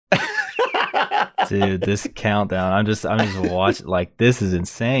Dude, this countdown. I'm just watching. Like, this is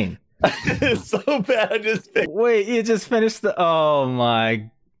insane. It's so bad. I just Wait, you just finished the. Oh my!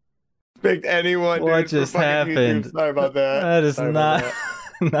 picked anyone. What Dude, for just fucking happened? YouTube. Sorry about that. That is Sorry about not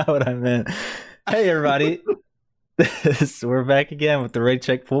that. not what I meant. Hey, everybody! We're back again with the Ready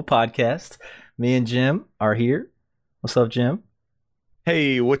Check Full podcast. Me and Jim are here. What's up, Jim?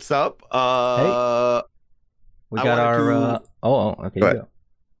 Hey, what's up? We I got wanted our. to- Okay, Go you ahead. go.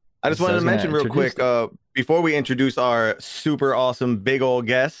 I just So I wanted was to gonna mention real introduce quick, before we introduce our super awesome big old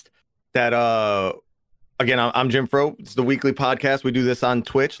guest, that again, I'm Jim Fro. It's the weekly podcast. We do this on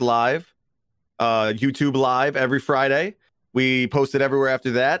Twitch live, YouTube live every Friday. We post it everywhere after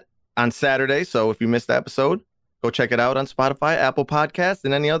that on Saturday. So if you missed the episode, go check it out on Spotify, Apple Podcasts,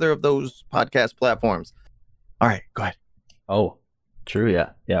 and any other of those podcast platforms. All right, go ahead. Oh, true.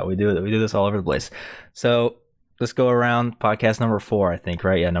 Yeah. We do this all over the place. So let's go around podcast number 4. I think,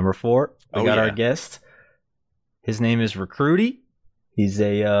 right? Yeah, number 4. We got our guest. His name is Recruity. He's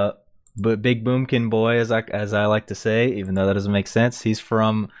a big boomkin boy, as I like to say, even though that doesn't make sense. He's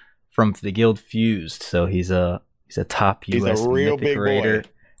from the guild Fused, so he's a top He's US a real mythic big raider. boy.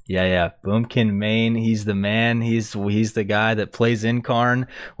 Yeah. Boomkin main. He's the man. He's the guy that plays Incarn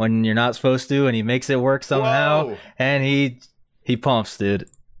when you're not supposed to, and he makes it work somehow. Whoa. And he pumps, dude.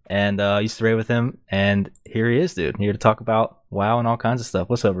 And I used to raid with him, and here he is, dude. Here to talk about WoW and all kinds of stuff.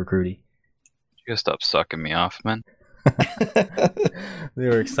 What's up, Recruity? You gotta stop sucking me off, man. We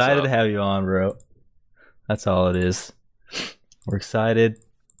were excited to have you on, bro. That's all it is. We're excited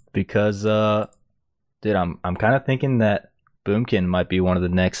because, dude, I'm kind of thinking that Boomkin might be one of the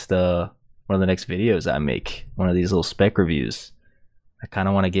next videos I make. One of these little spec reviews. I kind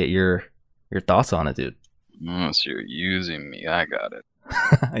of want to get your thoughts on it, dude. So you're using me. I got it.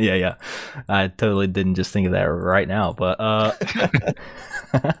 Yeah. I totally didn't just think of that right now, but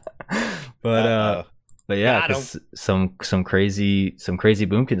but yeah, Got 'cause some crazy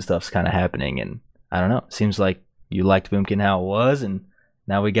Boomkin stuff's kind of happening, and I don't know. It seems like you liked Boomkin how it was, and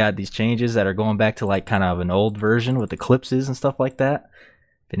now we got these changes that are going back to like kind of an old version with eclipses and stuff like that.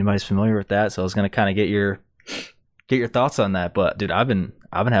 If anybody's familiar with that, so I was gonna kind of get your thoughts on that. But dude, I've been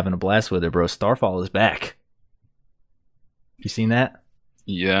having a blast with it, bro. Starfall is back. You seen that?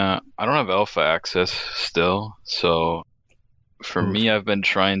 Yeah, I don't have alpha access still, so for me, I've been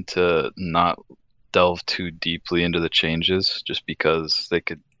trying to not delve too deeply into the changes, just because they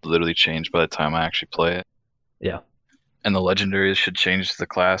could literally change by the time I actually play it. Yeah. And the legendaries should change the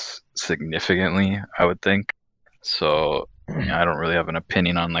class significantly, I would think. So I don't really have an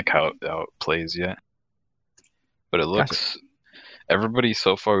opinion on like how it plays yet. But it looks everybody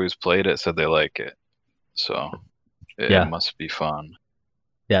so far who's played it said they like it. So it must be fun.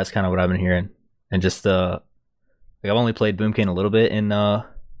 Yeah, that's kind of what I've been hearing. And just like I've only played Boomkin a little bit in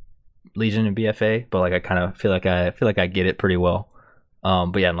Legion and BFA, but like I kind of feel like I get it pretty well.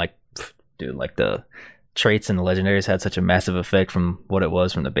 But yeah, and like dude, like the traits and the legendaries had such a massive effect from what it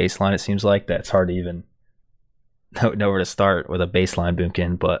was from the baseline. It seems like that it's hard to even know where to start with a baseline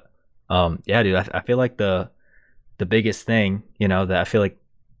Boomkin. But yeah, dude, I feel like the biggest thing, that I feel like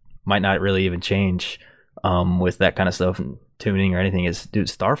might not really even change with that kind of stuff and tuning or anything is, dude,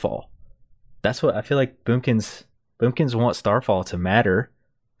 Starfall. That's what I feel like. Boomkins want Starfall to matter.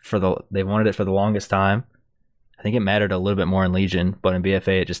 They wanted it for the longest time. I think it mattered a little bit more in Legion, but in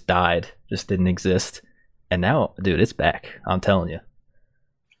BFA it just died, just didn't exist. And now, dude, it's back. I'm telling you,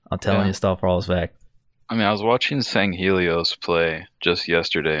 Starfall is back. I mean, I was watching Sang Helios play just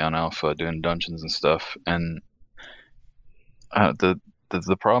yesterday on Alpha, doing dungeons and stuff, and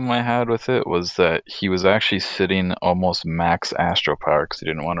the problem I had with it was that he was actually sitting almost max astro power because he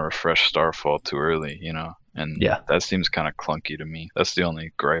didn't want to refresh Starfall too early, and that seems kind of clunky to me. That's the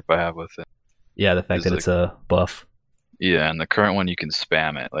only gripe I have with it. Yeah, the fact that it's a buff. Yeah, and the current one you can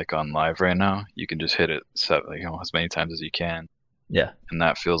spam it, like on live right now. You can just hit it as many times as you can. Yeah, and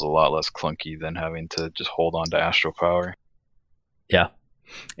that feels a lot less clunky than having to just hold on to astro power. Yeah,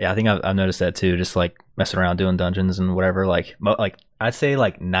 I think I've noticed that too. Just like messing around doing dungeons and whatever. Like I'd say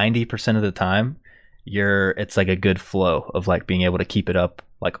like 90% of the time, it's like a good flow of like being able to keep it up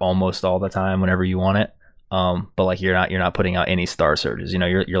like almost all the time whenever you want it. But like you're not putting out any star surges.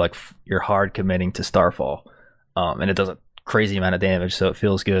 You're hard committing to Starfall, and it does a crazy amount of damage, so it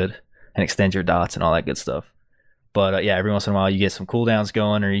feels good and extends your dots and all that good stuff. But yeah, every once in a while you get some cooldowns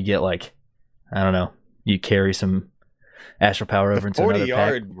going, or you get like, I don't know, you carry some astral power over into another pack.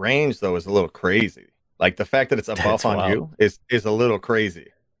 40-yard range though is a little crazy. Like the fact that it's a buff on you is a little crazy.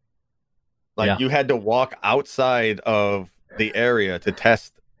 Like you had to walk outside of the area to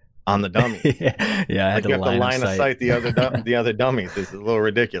test on the dummies. Yeah, I had Like to you have to line of sight. sight the other dummies. It's a little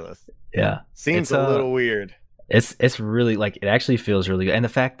ridiculous. Yeah, Seems it's a little weird. it's really like it actually feels really good, and the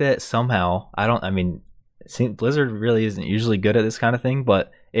fact that somehow I mean, Blizzard really isn't usually good at this kind of thing,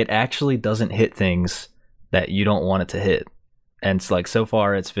 but it actually doesn't hit things that you don't want it to hit, and it's like so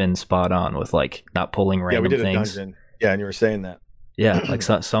far it's been spot on with like not pulling random Yeah, we did things. a dungeon. Yeah, and you were saying that. Yeah, like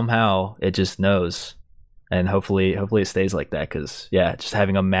somehow it just knows, and hopefully it stays like that. Because yeah, just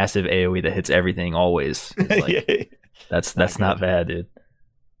having a massive AOE that hits everything always, is like, Yeah. that's not bad, dude.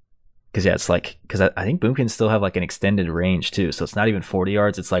 Because yeah, it's like because I think Boomkin still have like an extended range too, so it's not even 40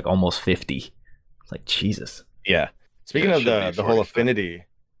 yards. It's like almost 50. It's like Jesus. Yeah. Speaking Yeah, of it should be the whole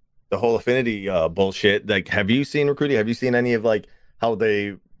 45. affinity bullshit, like have you seen Recruiting? Have you seen any of like how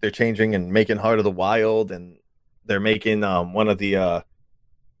they're changing and making Heart of the Wild, and they're making one of the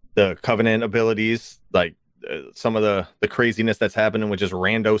Covenant abilities, like some of the craziness that's happening with just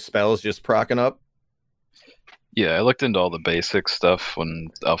rando spells just procking up? Yeah, I looked into all the basic stuff when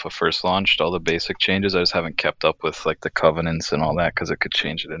Alpha first launched, all the basic changes. I just haven't kept up with like the covenants and all that because it could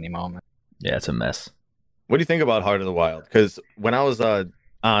change at any moment. Yeah, it's a mess. What do you think about Heart of the Wild? Because when I was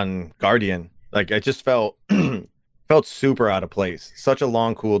on Guardian, like I just felt felt super out of place. Such a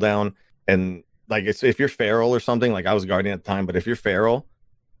long cooldown, and like if you're feral or something, like I was Guardian at the time, but if you're feral,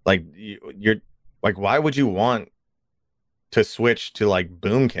 like you're like, why would you want to switch to like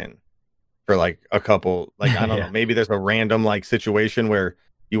Boomkin for like a couple? Like I don't Yeah. know, maybe there's a random like situation where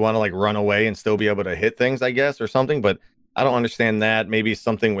you want to like run away and still be able to hit things, I guess, or something. But I don't understand that. Maybe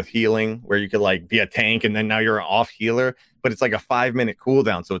something with healing where you could like be a tank and then now you're an off healer, but it's like a 5-minute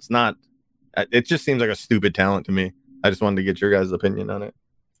cooldown, so it's not. It just seems like a stupid talent to me. I just wanted to get your guys' opinion on it.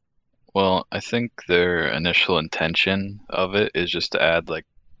 Well, I think their initial intention of it is just to add like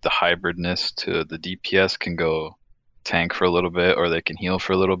the hybridness to the DPS can go tank for a little bit or they can heal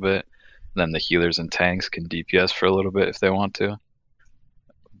for a little bit. Then the healers and tanks can DPS for a little bit if they want to.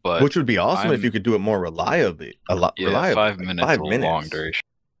 But Which would be awesome if I'm- you could do it more reliably. yeah, 5 like minutes 5 is a minutes. long duration.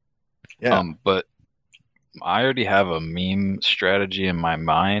 Yeah. But I already have a meme strategy in my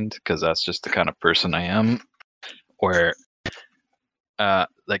mind because that's just the kind of person I am. Where,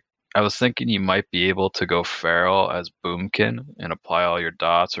 like, I was thinking you might be able to go feral as Boomkin and apply all your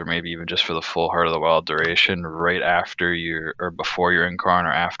dots, or maybe even just for the full Heart of the Wild duration, right after or before your Incarn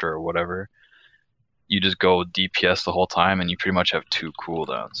or after or whatever. You just go DPS the whole time, and you pretty much have 2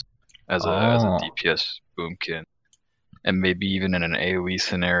 cooldowns as a DPS Boomkin, and maybe even in an AOE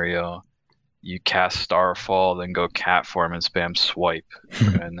scenario, you cast Starfall, then go cat form and spam swipe,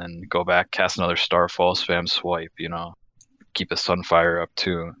 and then go back, cast another Starfall, spam swipe. Keep a Sunfire up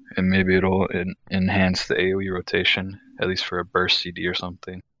too, and maybe it'll enhance the AOE rotation, at least for a burst CD or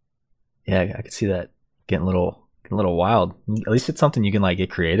something. Yeah, I could see that getting a little wild. At least it's something you can like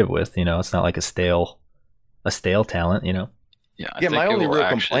get creative with. It's not like a stale talent. Yeah, Yeah, my only real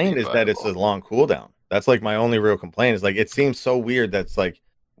complaint is that it's a long cooldown. That's like my only real complaint is like it seems so weird that's like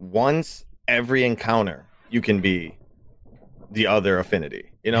once every encounter you can be the other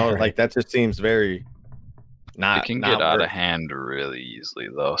affinity. Right. Like that just seems very not. It can not get out of worth- hand really easily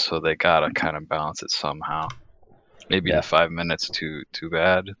though, so they gotta kind of balance it somehow. Maybe Yeah. the 5 minutes too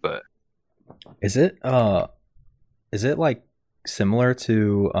bad, but Is it like similar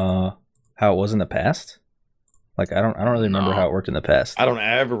to how it was in the past? Like I don't really remember No. how it worked in the past. I don't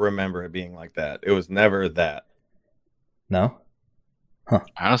ever remember it being like that. It was never that. No? I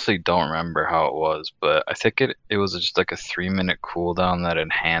honestly don't remember how it was, but I think it was just like a 3-minute cooldown that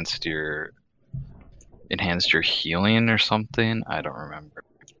enhanced your healing or something. I don't remember.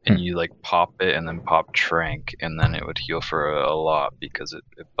 And you like pop it and then pop Trank, and then it would heal for a lot because it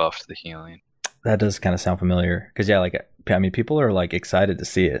buffed the healing. That does kind of sound familiar. Because yeah, like I mean, people are like excited to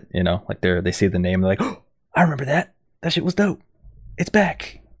see it. Like they see the name, they're like, oh, I remember that. That shit was dope. It's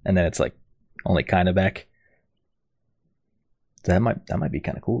back. And then it's like only kind of back. So that might be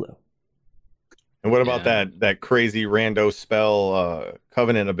kind of cool though. And what about Yeah. that crazy rando spell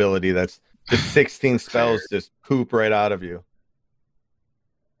covenant ability that's just 16 spells just poop right out of you?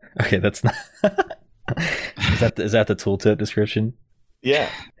 Okay, that's not. Is that the tooltip description? Yeah.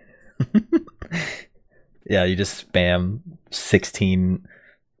 Yeah, you just spam 16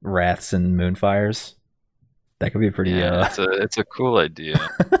 wraths and moonfires. That could be pretty. Yeah, it's a cool idea.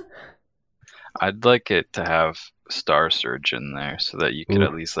 I'd like it to have Star Surge in there so that you could Ooh.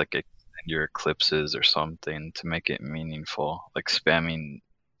 at least like extend your eclipses or something to make it meaningful. Like spamming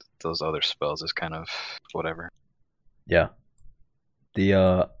those other spells is kind of whatever. Yeah.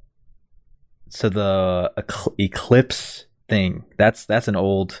 The eclipse thing. That's an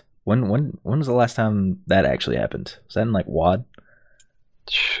old. When was the last time that actually happened? Was that in like WoD?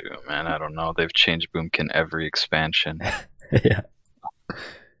 Shoot, man, I don't know. They've changed Boomkin every expansion. Yeah,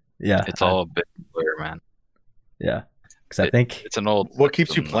 yeah, It's all a bit blur, man. yeah. Because I think It's an old. What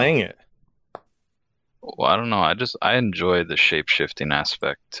keeps you system, though. playing it? Well, I don't know. I enjoy the shape shifting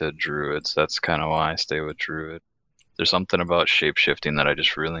aspect to druids. That's kind of why I stay with druid. There's something about shape shifting that I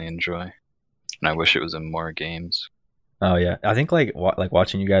just really enjoy, and I wish it was in more games. oh yeah, I think like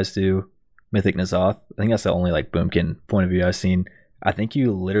watching you guys do Mythic N'Zoth. I think that's the only like Boomkin point of view I've seen. I think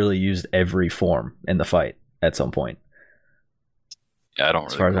you literally used every form in the fight at some point. Yeah, I don't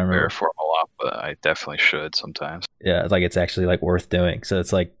As far really as I go remember. bear form a lot, but I definitely should sometimes. Yeah, like it's actually like worth doing. So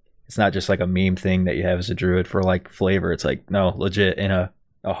it's like it's not just like a meme thing that you have as a druid for like flavor. It's like no, legit in a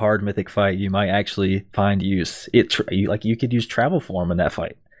hard mythic fight, you might actually find use. You could use travel form in that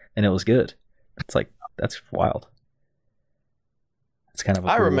fight, and it was good. It's like that's wild. It's kind of.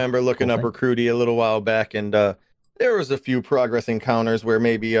 I remember looking cool up thing. Recruity a little while back, and there was a few progress encounters where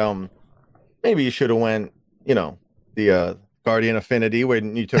maybe you should have went, the Guardian Affinity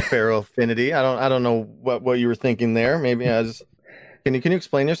when you took Pharaoh Affinity. I don't know what you were thinking there. Maybe I just can you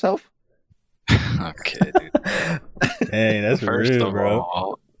explain yourself? Okay, dude. Hey, that's First rude, of bro.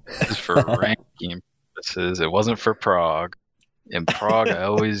 all, this is for ranking purposes. It wasn't for Prague. In Prague, I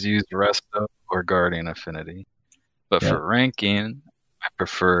always used Resto or Guardian Affinity. But Yeah. for ranking, I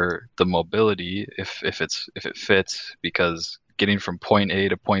prefer the mobility if it fits, because getting from point A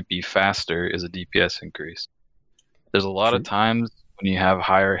to point B faster is a DPS increase. There's a lot of True. times when you have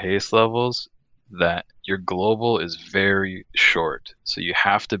higher haste levels that your global is very short. So you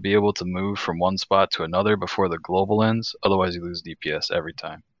have to be able to move from one spot to another before the global ends. Otherwise, you lose DPS every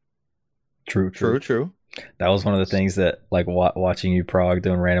time. True. True. That was one of the things that, like, watching you prog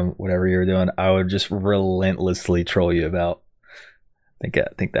doing random whatever you were doing, I would just relentlessly troll you about. I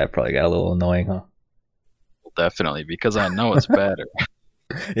think that probably got a little annoying, huh? Definitely, because I know it's better.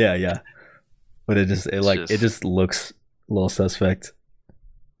 Yeah. But it just looks a little suspect.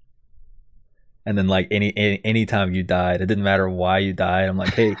 And then like any time you died, it didn't matter why you died. I'm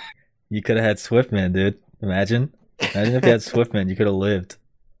like, hey, you could have had Swiftman, dude. Imagine if you had Swiftman, you could have lived.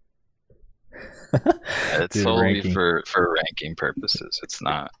 It's Dude, solely ranking. for ranking purposes. It's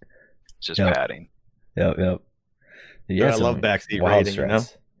not just Yep. padding. Yep. Dude, I love backseat wild raiding,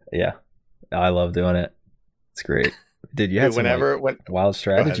 strats. Yeah, I love doing it. It's great, dude. You had Dude, some like, wild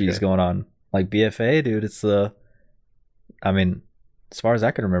strategies Jay. going on, like BFA, dude. I mean, as far as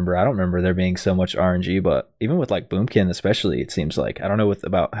I can remember, I don't remember there being so much RNG. But even with like Boomkin, especially, it seems like I don't know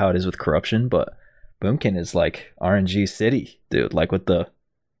about how it is with corruption, but Boomkin is like RNG city, dude. Like with the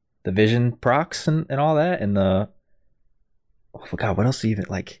vision procs and all that, and oh god, what else even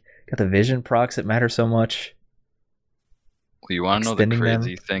like got the vision procs that matter so much. Well, you want to know the Extending them.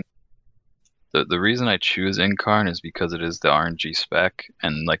 crazy thing? The reason I choose Incarn is because it is the RNG spec,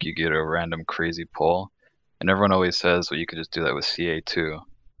 and like you get a random crazy pull, and everyone always says, well, you could just do that with CA too,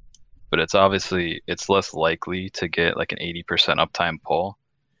 but it's less likely to get like an 80% uptime pull,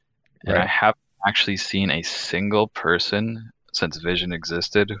 and I Right. haven't actually seen a single person since Vision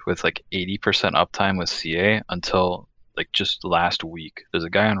existed with like 80% uptime with CA until like just last week. There's a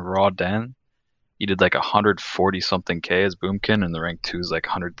guy on Raw Den. He did like 140 something K as Boomkin, and the rank 2 is like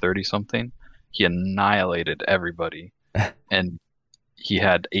 130 something. He annihilated everybody, and he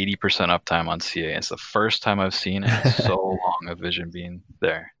had 80% uptime on CA. It's the first time I've seen in so long of Vision being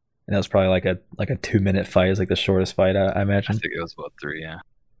there. And that was probably like a 2-minute fight. It was like the shortest fight, I I imagine. think it was about 3, yeah.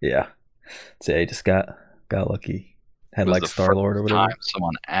 Yeah. So he just got lucky. Had It was like the Star Lord or first whatever. time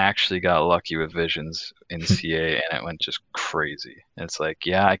someone actually got lucky with Visions in CA, and it went just crazy. And it's like,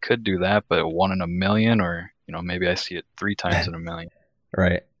 yeah, I could do that, but 1 in a million, or maybe I see it 3 times in a million.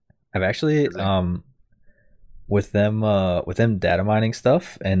 Right. I've actually Is it- with them data mining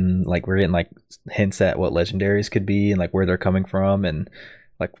stuff, and like we're getting like hints at what legendaries could be and like where they're coming from and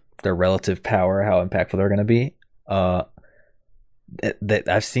like their relative power, how impactful they're going to be. That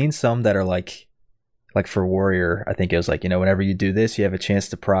I've seen some that are like for warrior, I think it was like, whenever you do this, you have a chance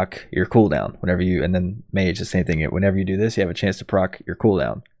to proc your cooldown. And then mage, the same thing. Whenever you do this, you have a chance to proc your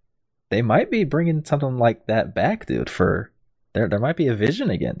cooldown. They might be bringing something like that back, dude. For there might be a vision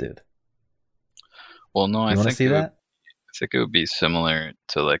again, dude. Well, no, You want to see that? I think it would be similar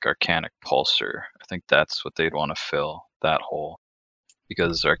to like Arcanic Pulsar. I think that's what they'd want to fill, that hole,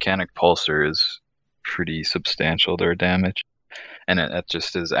 because Arcanic Pulsar is pretty substantial, their damage, and it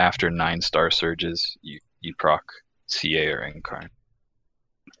just is after 9 star surges, you proc CA or Incarn,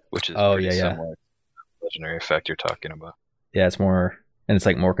 which is Oh, pretty yeah. similar to the legendary effect you're talking about. Yeah, it's more, and it's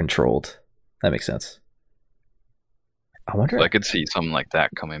like more controlled. That makes sense. I wonder. So I could see something like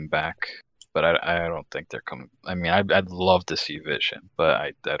that coming back. but I don't think they're coming. I mean, I'd love to see Vision, but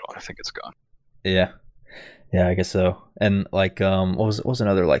I don't. I think it's gone. Yeah. Yeah, I guess so. And like what was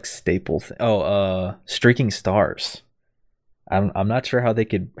another like staple thing? Oh, Streaking Stars. I'm not sure how they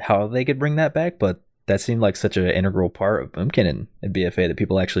could bring that back, but that seemed like such an integral part of Boomkin and BFA that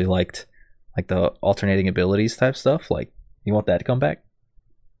people actually liked, like the alternating abilities type stuff. Like, you want that to come back?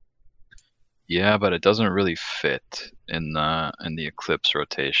 Yeah, but it doesn't really fit in the Eclipse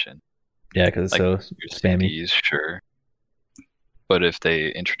rotation. Yeah, because it's Like so your spammy. CPs, sure. But if they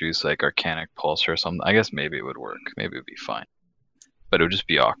introduce like Arcanic Pulse or something, I guess maybe it would work. Maybe it would be fine. But it would just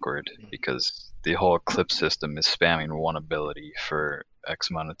be awkward because the whole Eclipse system is spamming one ability for X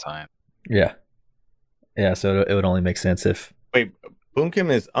amount of time. Yeah, yeah. So it would only make sense if Wait,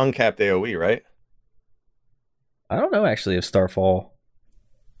 Boomkin is uncapped AOE, right? I don't know actually if Starfall.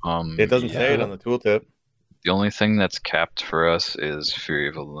 It doesn't say it yeah. on the tooltip. The only thing that's capped for us is Fury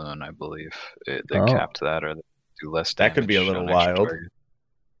of Elune, I believe. They Oh. capped that, or they do less That damage. could be a little on extra wild. targets.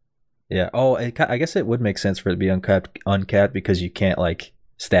 Yeah. Oh, I guess it would make sense for it to be uncapped because you can't like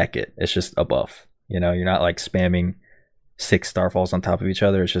stack it. It's just a buff. You know, you're not like spamming 6 Starfalls on top of each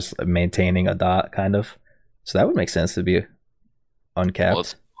other. It's just maintaining a dot kind of. So that would make sense to be uncapped. Well,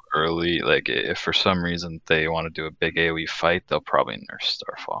 it's early. Like, if for some reason they want to do a big AoE fight, they'll probably nerf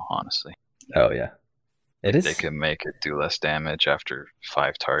Starfall, honestly. Oh yeah. It is. They can make it do less damage after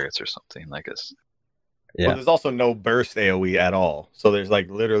 5 targets or something. Like, it's Yeah. Well, there's also no burst AoE at all. So there's like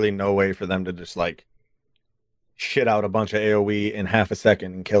literally no way for them to just like shit out a bunch of AoE in half a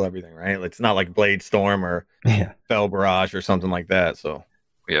second and kill everything, right? It's not like Blade Storm or Yeah. Fell Barrage or something like that. So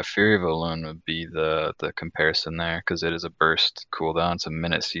yeah, Fury of Elune would be the comparison there because it is a burst cooldown. It's a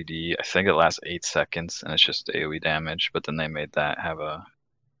minute CD. I think it lasts 8 seconds and it's just AoE damage. But then they made that have a,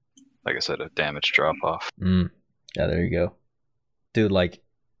 like I said, a damage drop off. Yeah, there you go. Dude, like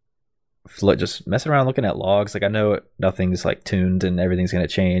just messing around looking at logs. Like, I know nothing's like tuned and everything's gonna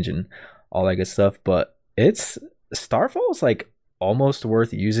change and all that good stuff, but it's Starfall is like almost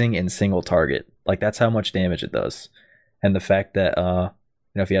worth using in single target. Like, that's how much damage it does. And the fact that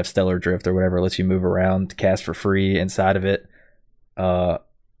you know, if you have Stellar Drift or whatever, it lets you move around, cast for free inside of it.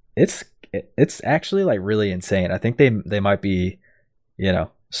 It's actually like really insane. I think they might be, you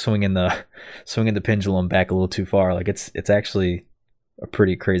know, swinging the pendulum back a little too far. Like, it's actually a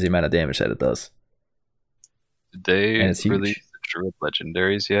pretty crazy amount of damage that it does. Did they And it's huge. release the Druid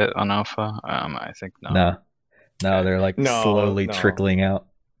legendaries yet on Alpha? I think no. No, they're like No, slowly no. trickling out.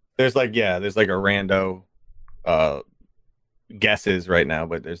 there's like a rando guesses right now,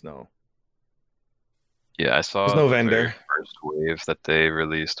 but there's no. Yeah, I saw There's no the very vendor. first wave that they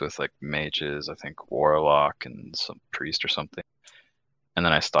released with like mages, I think Warlock and some priest or something. And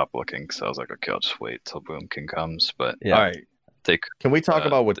then I stopped looking because I was like, okay, I'll just wait till Boomkin comes. But Yeah. All right. they Can we talk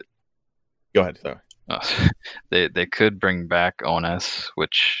about what? Go ahead. Sorry. they could bring back Onus,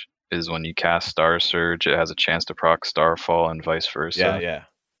 which is when you cast Star Surge, it has a chance to proc Starfall and vice versa. Yeah, yeah.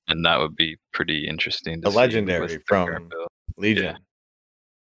 And that would be pretty interesting to The see legendary with the from current build. Legion.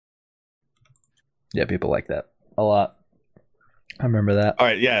 Yeah, people like that a lot. I remember that. All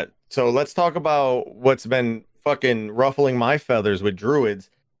right, yeah. So let's talk about what's been fucking ruffling my feathers with druids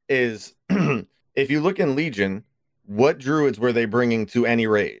is if you look in Legion, what druids were they bringing to any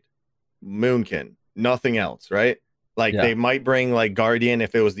raid? Moonkin, nothing else, right? Like Yeah. they might bring like Guardian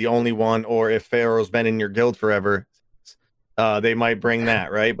if it was the only one, or if Pharaoh's been in your guild forever, they might bring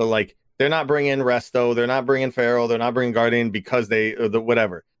that, right? But like they're not bringing Resto, they're not bringing Pharaoh, they're not bringing Guardian because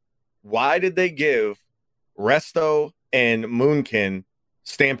whatever. Why did they give Resto and Moonkin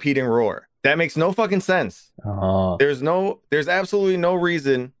Stampeding Roar? That makes no fucking sense. Oh, There's absolutely no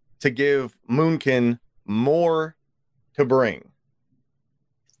reason to give Moonkin more to bring.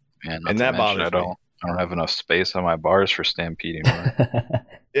 Man, And that bothers I don't have enough space on my bars for stampeding. Roar.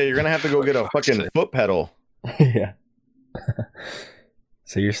 Yeah, you're gonna have to go get a Fuck's fucking sake. foot pedal. yeah.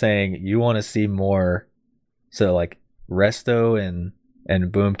 So you're saying you want to see more? So like Resto and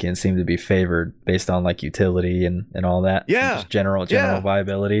Boomkin seem to be favored based on like utility and all that. And Yeah. just general Yeah.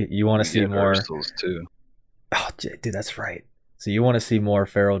 viability. You want to see more? Universals too. Oh, dude, that's right. So you want to see more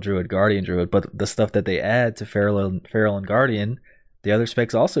Feral Druid, Guardian Druid, but the stuff that they add to Feral and Guardian, the other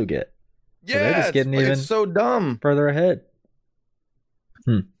specs also get. So they're Yeah, just it's, getting like, even it's so dumb. further ahead.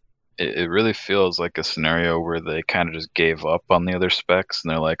 It really feels like a scenario where they kind of just gave up on the other specs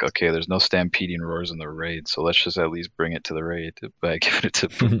and they're like, okay, there's no stampeding roars in the raid, so let's just at least bring it to the raid by giving it to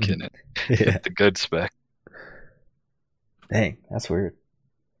Boomkin and Yeah. the good spec. Dang, that's weird.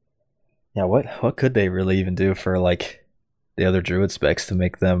 Yeah, what could they really even do for like the other Druid specs to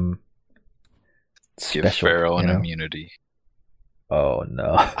make them Give special? Pharaoh you an know? immunity. Oh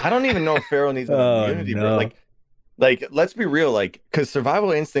no. I don't even know if Feral needs an Oh immunity, bro. no. Like, let's be real, like, because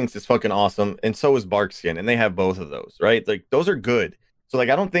Survival Instincts is fucking awesome, and so is Bark Skin, and they have both of those, right? Like, those are good. So, like,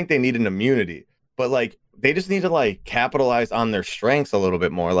 I don't think they need an immunity, but like, they just need to like capitalize on their strengths a little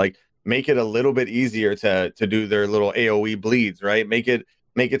bit more. Like, make it a little bit easier to do their little AOE bleeds, right? Make it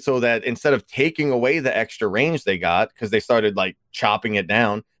so that instead of taking away the extra range they got because they started like chopping it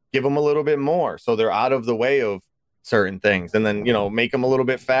down, give them a little bit more so they're out of the way of certain things, and then make them a little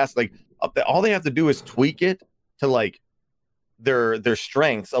bit fast. Like, all they have to do is tweak it to like their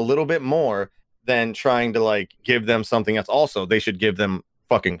strengths a little bit more than trying to like give them something else. Also, they should give them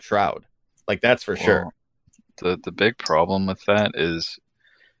fucking Shroud. Like, that's for sure. The big problem with that is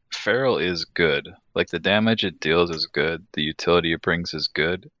Feral is good. Like, the damage it deals is good, the utility it brings is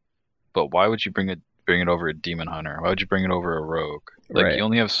good, but why would you bring it over a Demon Hunter? Why would you bring it over a Rogue? Like, Right. you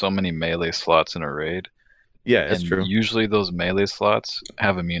only have so many melee slots in a raid. Yeah, that's And true. usually those melee slots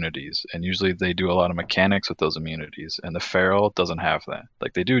have immunities, and usually they do a lot of mechanics with those immunities, and the Feral doesn't have that.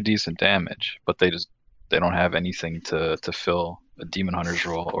 Like, they do decent damage, but they don't have anything to fill a Demon Hunter's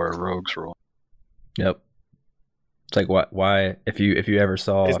role or a Rogue's role. Yep. It's like why if you ever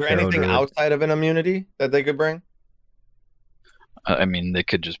saw Is a there Feral anything Druid, outside of an immunity that they could bring? I mean, they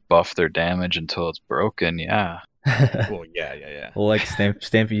could just buff their damage until it's broken, yeah. Well, yeah. well, like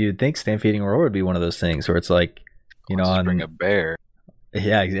Stampede, you'd think Stampeding Roar would be one of those things where it's like, Just bring a bear.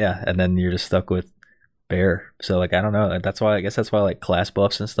 yeah, and then you're just stuck with bear. So like, I don't know. I guess that's why like class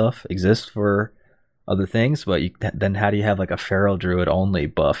buffs and stuff exist for other things. But then how do you have like a Feral Druid only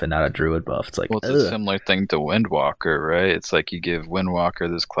buff and not a Druid buff? It's like, Well, it's a similar thing to Windwalker, right? It's like you give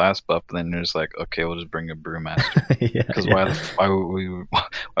Windwalker this class buff, and then you're just like, okay, we'll just bring a Brewmaster. yeah, Because yeah. why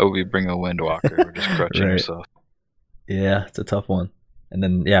would we bring a Windwalker? We're just crutching Right. yourself. Yeah, it's a tough one. And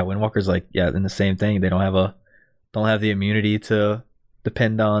then Windwalker's like, in the same thing. They don't have the immunity to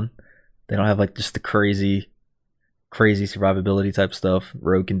depend on. They don't have like just the crazy survivability type stuff.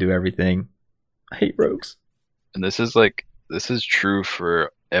 Rogue can do everything. I hate rogues. And this is true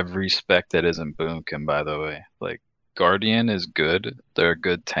for every spec that isn't Boomkin, by the way. Like, Guardian is good. They're a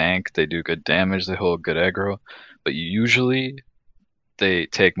good tank. They do good damage. They hold good aggro. But usually they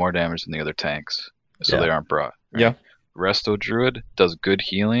take more damage than the other tanks. So Yeah. they aren't brought. Right? Yeah. Resto Druid does good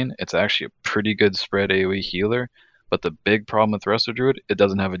healing. It's actually a pretty good spread AoE healer. But the big problem with Resto Druid, it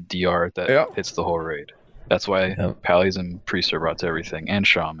doesn't have a DR that hits the whole raid. That's why Pallies and Priests are brought to everything, and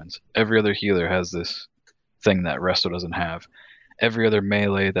Shamans. Every other healer has this thing that Resto doesn't have. Every other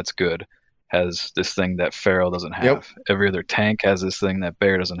melee that's good has this thing that Feral doesn't have. Yep. Every other tank has this thing that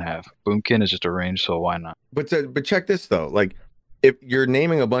Bear doesn't have. Boomkin is just a range, so why not? But check this though. Like, if you're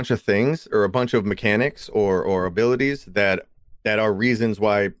naming a bunch of things or a bunch of mechanics or abilities that are reasons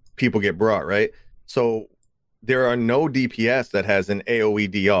why people get brought, right? So there are no DPS that has an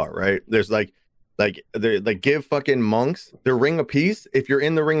AoE DR, right? There's like give fucking monks their Ring of Peace. If you're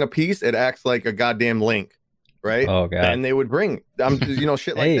in the Ring of Peace, it acts like a goddamn link, right? Oh god. And they would bring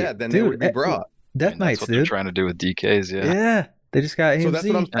shit like that. Then they would be brought. Death That's Knights, what dude. they're trying to do with DKs, yeah. Yeah, they just got AMZ. So that's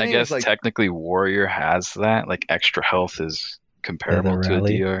what I'm And I saying. guess Like, technically Warrior has that. Like, extra health is comparable to a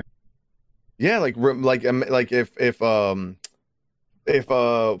rally. DR. yeah, like if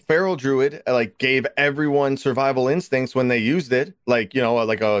Feral Druid like gave everyone Survival Instincts when they used it, like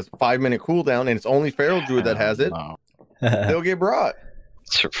like a 5-minute cooldown, and it's only Feral Druid that has it, No. they'll get brought.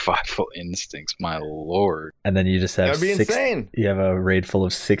 Survival instincts, my lord. And then you just have That'd be insane. You have a raid full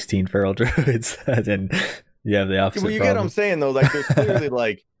of 16 Feral Druids, and then you have the opposite. Well, you get what I'm problem. saying though.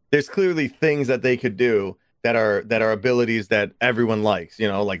 Like, there's clearly things that they could do that are abilities that everyone likes.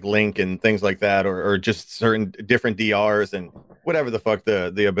 Like Link and things like that, or just certain different DRs and whatever the fuck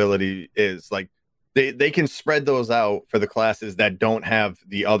the ability is. Like, they can spread those out for the classes that don't have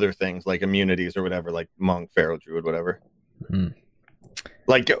the other things like immunities or whatever, like Monk, Feral Druid, whatever. Mhm.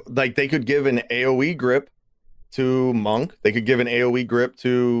 Like they could give an AoE grip to Monk. They could give an AoE grip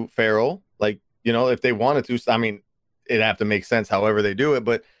to Feral. Like, if they wanted to. I mean, it'd have to make sense however they do it,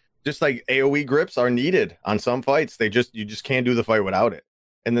 but just like AoE grips are needed on some fights. You just can't do the fight without it.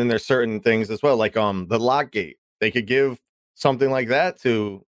 And then there's certain things as well, like the lock gate. They could give something like that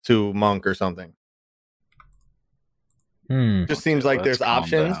to Monk or something. Just seems like there's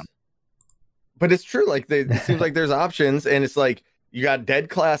options. Down. But it's true. Like, it seems like there's options, and it's like you got dead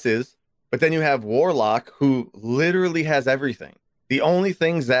classes, but then you have Warlock, who literally has everything. The only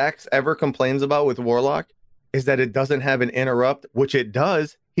thing Zax ever complains about with Warlock is that it doesn't have an interrupt, which it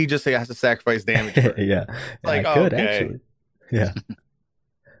does. He just has to sacrifice damage. Yeah, like, I could okay. actually. Yeah,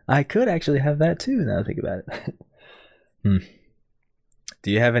 I could actually have that too. Now I think about it.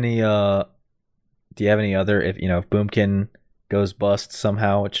 Do you have any? Do you have any other? If Boomkin goes bust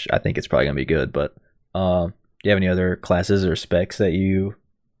somehow, which I think it's probably gonna be good. But do you have any other classes or specs that you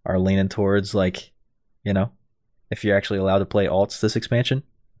are leaning towards? Like, if you're actually allowed to play alts this expansion.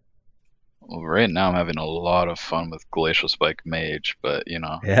 Well, right now I'm having a lot of fun with Glacial Spike Mage, but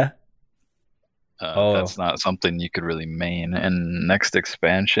Yeah. that's not something you could really main. And next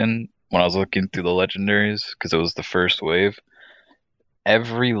expansion, when I was looking through the legendaries, because it was the first wave,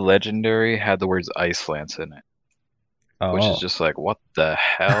 every legendary had the words Ice Lance in it, which is just like, what the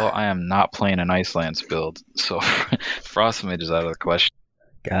hell? I am not playing an Ice Lance build, so Frost Mage is out of the question.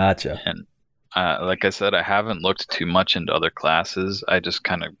 Gotcha. And like I said, I haven't looked too much into other classes. I just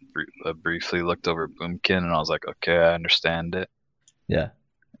kind of briefly looked over Boomkin, and I was like, okay, I understand it. Yeah.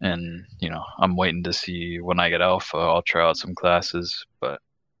 And I'm waiting to see when I get alpha. I'll try out some classes, but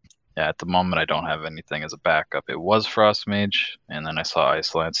yeah, at the moment I don't have anything as a backup. It was Frost Mage, and then I saw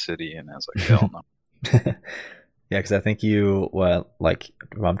Iceland City, and I was like, hell no. Yeah, because I think I'm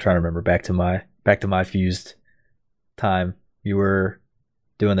trying to remember back to my fused time. You were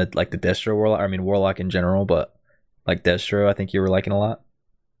doing the Destro Warlock. I mean Warlock in general, but like Destro, I think you were liking a lot.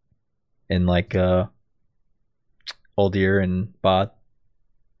 In Uldir and Bod.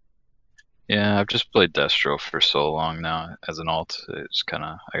 Yeah, I've just played Destro for so long now as an alt. It's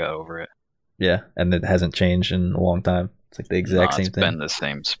I got over it. Yeah, and it hasn't changed in a long time. It's like the exact same thing. It's been the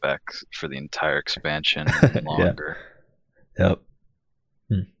same spec for the entire expansion and longer. Yep.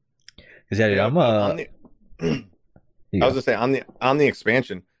 Because dude, I was gonna say on the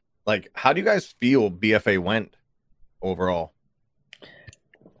expansion, like, how do you guys feel BFA went overall?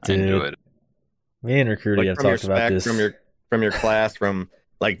 Dude, I enjoyed it. Me and Recruity have talked about this from your class, from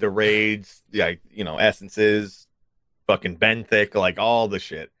like the raids, like essences, fucking Benthic, like all the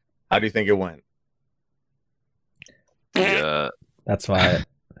shit. How do you think it went? Yeah, that's my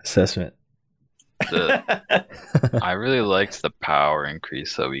assessment. I really liked the power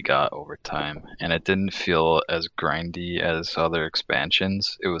increase that we got over time, and it didn't feel as grindy as other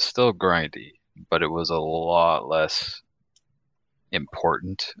expansions. It was still grindy, but it was a lot less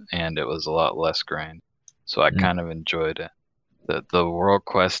important, and it was a lot less grind. So I kind of enjoyed it. The world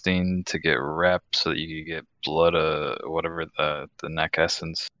questing to get rep so that you could get blood, whatever the neck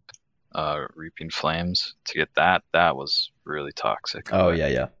essence, reaping flames, to get that was really toxic. Oh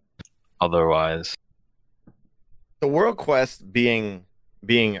yeah. Otherwise, the world quest being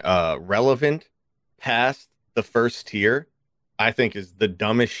relevant past the first tier, I think is the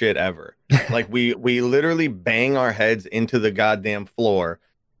dumbest shit ever. Like we literally bang our heads into the goddamn floor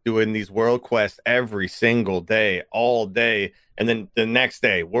doing these world quests every single day, all day, and then the next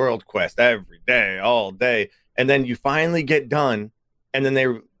day world quest every day, all day, and then you finally get done, and then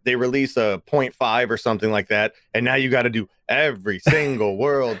they release a 0.5 or something like that, and now you got to do every single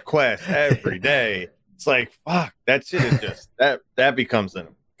world quest every day. It's like, fuck, that shit is just that becomes a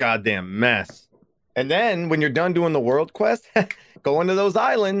goddamn mess. And then when you're done doing the world quest, go into those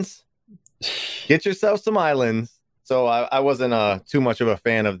islands, get yourself some islands. So I wasn't too much of a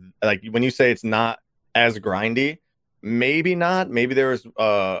fan of, like, when you say it's not as grindy, maybe not. Maybe there was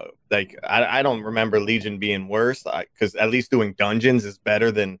I don't remember Legion being worse, because at least doing dungeons is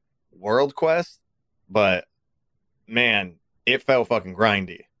better than world quest. But man, it felt fucking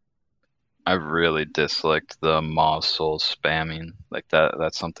grindy. I really disliked the Maw Soul spamming. Like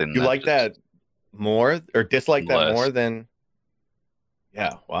that's something you like that more, or dislike that more than?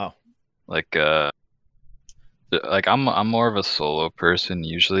 Yeah, wow. Like I'm more of a solo person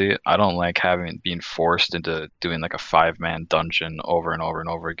usually. I don't like being forced into doing like a 5-man dungeon over and over and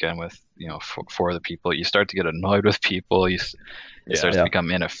over again with four other people. You start to get annoyed with people. It starts to become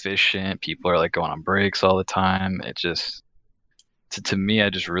inefficient. People are like going on breaks all the time. It just to me, I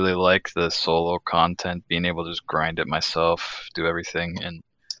just really like the solo content, being able to just grind it myself, do everything. And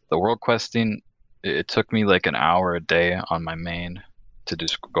the world questing, it took me like an hour a day on my main to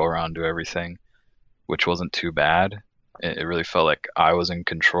just go around, do everything, which wasn't too bad. It really felt like I was in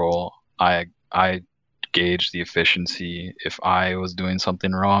control. I gauged the efficiency. If I was doing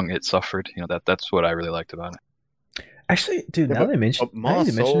something wrong, it suffered. That's what I really liked about it. Actually, dude, now that you mention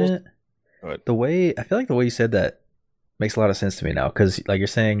it, the way you said that makes a lot of sense to me now, because like you're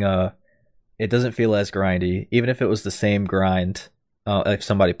saying, it doesn't feel as grindy, even if it was the same grind. If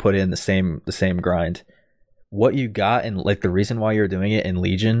somebody put in the same grind, what you got, and like the reason why you're doing it in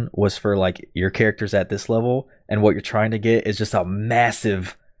Legion was for like your characters at this level, and what you're trying to get is just a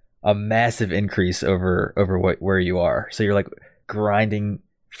massive increase over where you are. So you're like grinding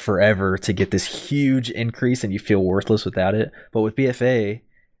forever to get this huge increase, and you feel worthless without it. But with BFA,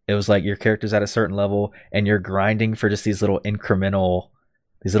 it was like your character's at a certain level, and you're grinding for just these little incremental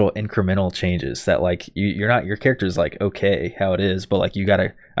these little incremental changes that like you're not, your character's like okay how it is, but like you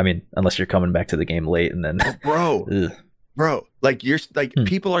gotta, I mean, unless you're coming back to the game late and then bro, like you're like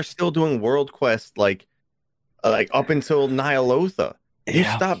people are still doing world quest like up until Nyalotha. You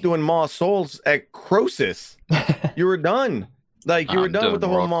stopped doing Maw Souls at Crosis. You were done. Like you were done with the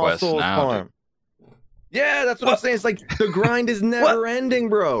whole Maw Souls farm. Yeah, that's what I'm saying. It's like the grind is never ending,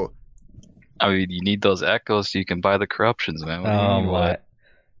 bro. I mean, you need those echoes so you can buy the corruptions, man. Oh my,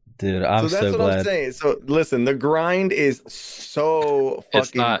 dude, I'm so glad. So that's what I'm saying. So listen, the grind is so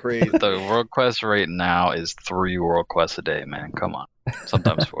fucking crazy. The world quest right now is 3 world quests a day, man. Come on,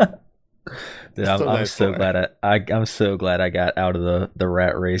 sometimes 4. Dude, I'm so glad I'm so glad I got out of the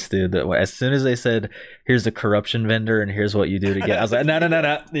rat race, dude. As soon as they said, "Here's a corruption vendor and here's what you do to get," I was like,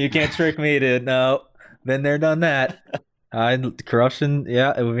 "No, you can't trick me, dude. No, been there, done that." Corruption,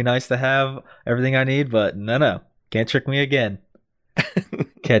 yeah, it would be nice to have everything I need, but no, can't trick me again.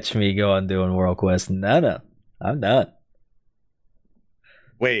 Catch me going doing world quest. No, I'm done.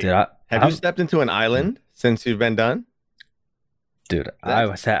 Wait, dude, have you stepped into an island since you've been done? Dude, I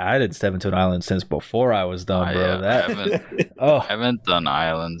didn't step into an island since before I was done, bro. I haven't done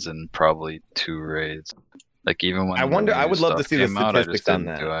islands in probably 2 raids. Like even when I would love to see the statistics on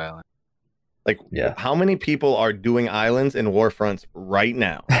that. Like, how many people are doing islands in Warfronts right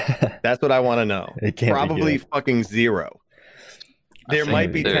now? That's what I want to know. Probably fucking 0. There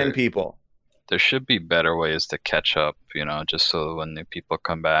might be 10 people. There should be better ways to catch up, just so when new people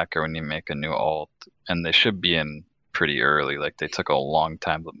come back or when you make a new alt, and they should be in pretty early. Like they took a long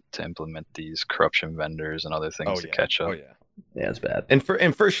time to implement these corruption vendors and other things to catch up. Oh yeah, it's bad. And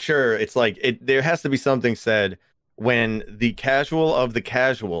for sure, it's like there has to be something said when the casual of the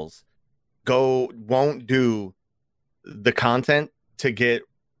casuals won't do the content to get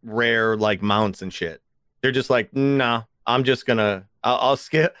rare like mounts and shit. They're just like, nah, I'm just gonna I'll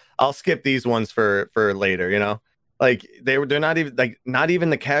skip these ones for later, Like they're not even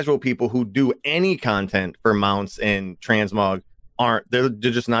the casual people who do any content for mounts in transmog they're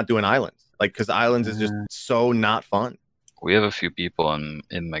just not doing islands. Like because islands is just so not fun. We have a few people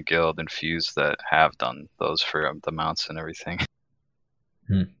in my guild and Fuse that have done those for the mounts and everything.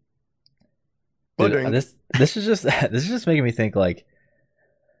 Dude, this is just making me think like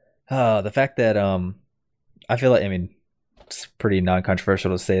the fact that I feel like, I mean, it's pretty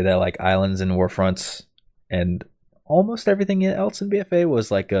non-controversial to say that like islands and Warfronts and almost everything else in BFA was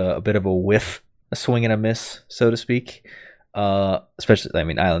like a bit of a whiff, a swing and a miss, so to speak. Especially, I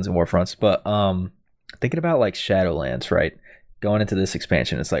mean, islands and Warfronts. But thinking about like Shadowlands, right? Going into this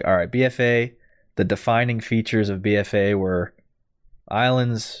expansion, it's like, all right, BFA, the defining features of BFA were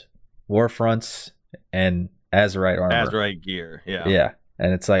islands, Warfronts, and Azerite armor. Azerite gear, yeah. Yeah.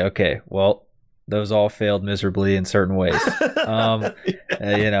 And it's like, okay, well, those all failed miserably in certain ways.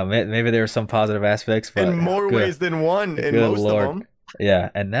 Maybe there were some positive aspects, but in more ways than one in most of them. Yeah,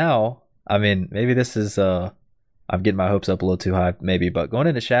 and now, I mean, maybe this is I'm getting my hopes up a little too high, maybe, but going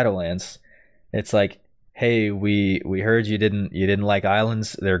into Shadowlands, it's like, hey, we heard you didn't like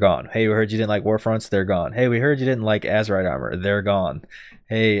islands, they're gone. Hey, we heard you didn't like Warfronts, they're gone. Hey, we heard you didn't like Azerite armor, they're gone.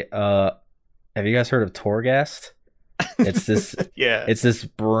 Hey, have you guys heard of Torghast? It's this it's this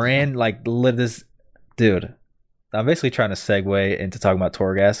brand, like this dude. I'm basically trying to segue into talking about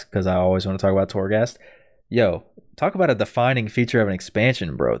Torghast because I always want to talk about Torghast. Yo, talk about a defining feature of an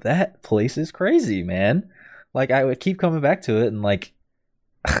expansion, bro. That place is crazy, man. Like I would keep coming back to it and like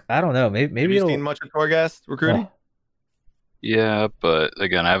I don't know, maybe have you seen much of Torghast recruiting? Yeah, but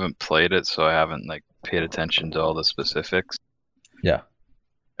again, I haven't played it, so I haven't like paid attention to all the specifics. Yeah.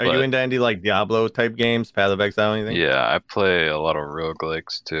 Are you into any like Diablo type games, Path of Exile, anything? Yeah, I play a lot of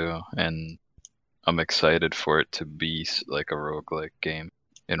roguelikes too, and I'm excited for it to be like a roguelike game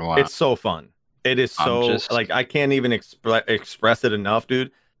in WoW. It's so fun. It is so like I can't even express it enough,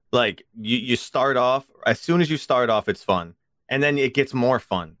 dude. Like you start off, as soon as you start off, it's fun, and then it gets more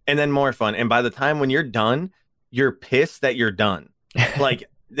fun, and then more fun, and by the time when you're done, you're pissed that you're done. Like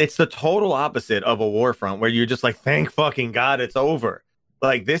it's the total opposite of a Warfront where you're just like, thank fucking God it's over.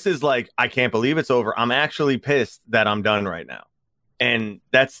 Like this is like, I can't believe it's over. I'm actually pissed that I'm done right now. And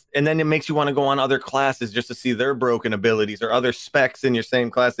then it makes you want to go on other classes just to see their broken abilities or other specs in your same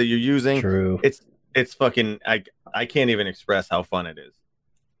class that you're using. True. It's fucking, I can't even express how fun it is.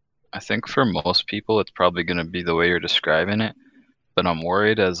 I think for most people, it's probably going to be the way you're describing it. But I'm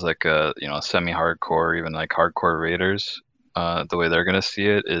worried as like a, semi-hardcore, even like hardcore raiders, the way they're going to see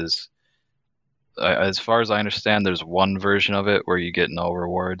it is, as far as I understand, there's one version of it where you get no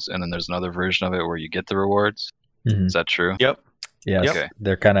rewards, and then there's another version of it where you get the rewards. Mm-hmm. Is that true? Yep. Yeah. Okay.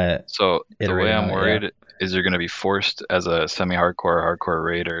 They're kind of the way I'm worried is you're going to be forced as a semi-hardcore or hardcore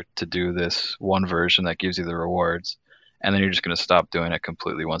raider to do this one version that gives you the rewards, and then you're just going to stop doing it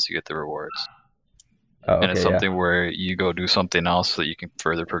completely once you get the rewards. Oh, And it's okay, yeah. something where you go do something else so that you can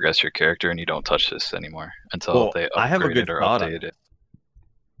further progress your character, and you don't touch this anymore until Well, they I have a upgrade good it or thought on update this. it.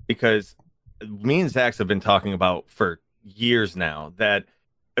 Because me and Zax have been talking about for years now that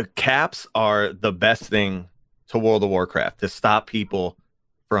caps are the best thing to World of Warcraft to stop people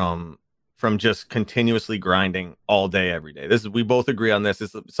from just continuously grinding all day every day. This is, we both agree on this.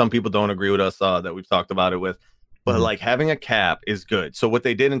 Some people don't agree with us that we've talked about it with, but Mhm. like having a cap is good. So what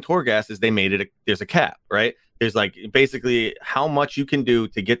they did in Torghast is they made it there's a cap, right? There's like basically how much you can do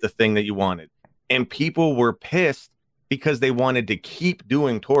to get the thing that you wanted. And people were pissed because they wanted to keep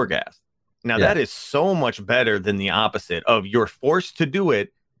doing Torghast. Now Yeah. that is so much better than the opposite of you're forced to do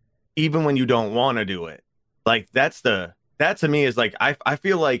it even when you don't want to do it. Like that to me is like I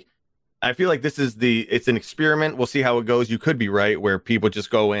feel like this is it's an experiment. We'll see how it goes. You could be right where people just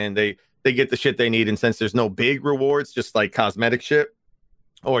go in, they get the shit they need, and since there's no big rewards, just like cosmetic shit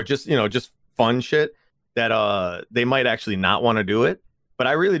or just just fun shit, that they might actually not want to do it. But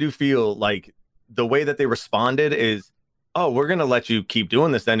I really do feel like the way that they responded is, oh, we're gonna let you keep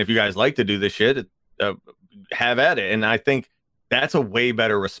doing this then if you guys like to do this shit, have at it. And I think that's a way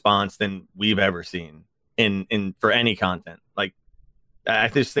better response than we've ever seen in for any content. Like I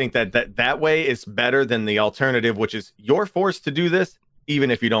just think that way is better than the alternative, which is you're forced to do this even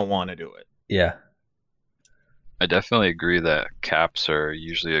if you don't want to do it. Yeah. I definitely agree that caps are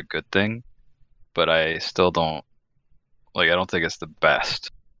usually a good thing, but I still don't I don't think it's the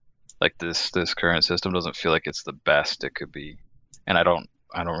best. Like this current system doesn't feel like it's the best it could be, and I don't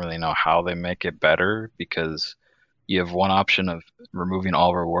really know how they make it better, because you have one option of removing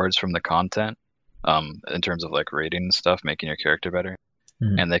all rewards from the content, in terms of like rating and stuff, making your character better.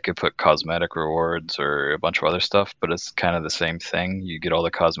 Mhm. And they could put cosmetic rewards or a bunch of other stuff, but it's kind of the same thing. You get all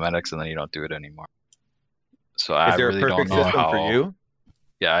the cosmetics and then you don't do it anymore. So I Is there really a don't perfect know system how. for you?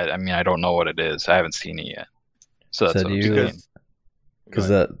 Yeah, I mean, I don't know what it is. I haven't seen it yet. So that's So what do I'm you- saying. Because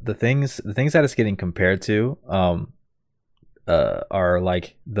the things that it's getting compared to are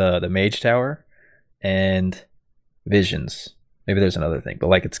like the Mage Tower and Visions. Maybe there's another thing, but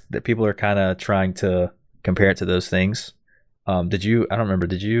like it's that people are kind of trying to compare it to those things. Did you? I don't remember.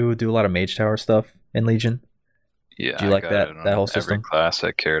 Did you do a lot of Mage Tower stuff in Legion? Yeah, Do you I like got that it on whole every system? class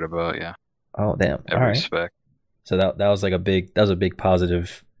I cared about. Yeah, Oh damn! every All right. spec. So that was like a big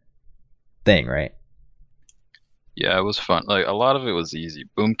positive thing, right? Yeah, it was fun. Like a lot of it was easy.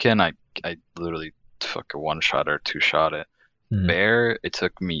 Boomkin, I literally fucking one shot or two shot it. Mhm. Bear, it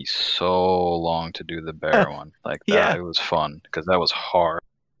took me so long to do the bear one. Like that, Yeah. it was fun because that was hard.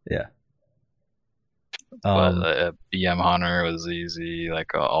 Yeah. But BM Hunter was easy.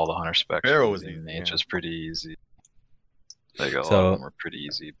 Like all the Hunter specs. Pharaoh were was easy. easy, Mage yeah. was pretty easy. Like a lot So- of them were pretty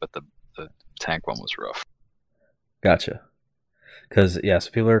easy, but the tank one was rough. Gotcha. Because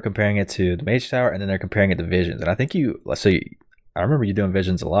so people are comparing it to the Mage Tower, and then they're comparing it to Visions. And I think I remember you doing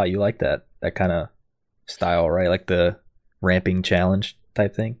Visions a lot. You like that kind of style, right? Like the ramping challenge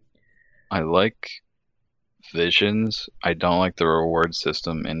type thing. I like Visions. I don't like the reward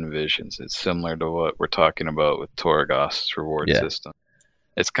system in Visions. It's similar to what we're talking about with Torghast's reward Yeah. system.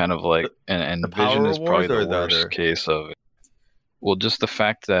 It's kind of like, and the power Vision is probably rewards or the the worst other? case of it. Well, just the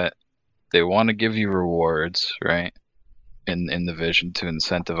fact that they want to give you rewards, right? In the Vision to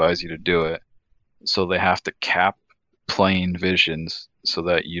incentivize you to do it. So they have to cap playing Visions so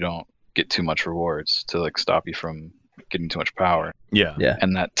that you don't get too much rewards to like stop you from getting too much power. Yeah. Yeah.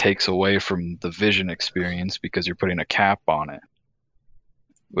 And that takes away from the Vision experience because you're putting a cap on it,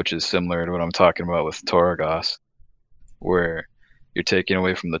 which is similar to what I'm talking about with Torghast, where you're taking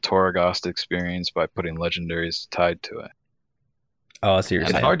away from the Torghast experience by putting legendaries tied to it. Oh, I see what you're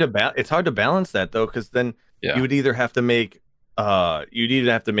It's saying. hard to balance that though, because then Yeah. you would either have to make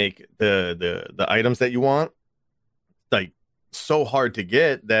the items that you want like so hard to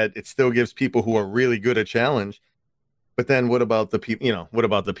get that it still gives people who are really good a challenge. But then what about the people, what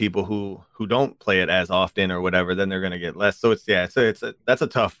about the people who don't play it as often or whatever? Then they're going to get less. So that's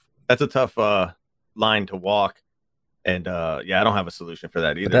a tough line to walk. And I don't have a solution for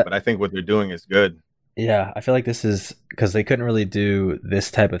that either, but I think what they're doing is good. Yeah, I feel like this is because they couldn't really do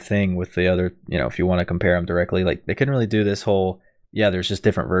this type of thing with the other, if you want to compare them directly, like they couldn't really do this whole, there's just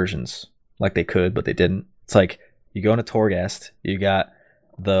different versions. Like they could, but they didn't. It's like you go into Torghast, you got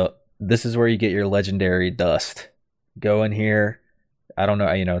this is where you get your legendary dust. Go in here. I don't know,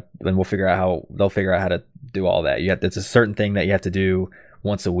 then they'll figure out how to do all that. It's a certain thing that you have to do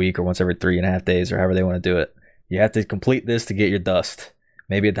once a week or once every 3.5 days or however they want to do it. You have to complete this to get your dust.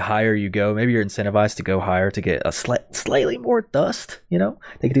 maybe the higher you go, maybe you're incentivized to go higher to get a slightly more dust. They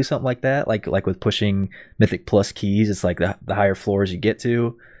could do something like that, like with pushing Mythic Plus keys. It's like the higher floors you get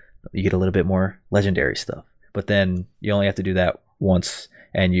to, you get a little bit more legendary stuff. But then you only have to do that once,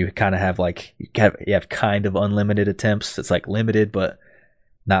 and you kind of have you have kind of unlimited attempts. It's like limited, but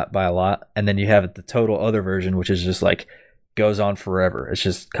not by a lot. And then you have the total other version, which is just like goes on forever. It's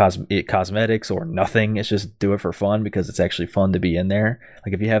just cosmetics or nothing. It's just do it for fun because it's actually fun to be in there.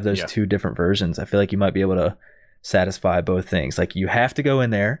 Like if you have those two different versions, I feel like you might be able to satisfy both things. Like you have to go in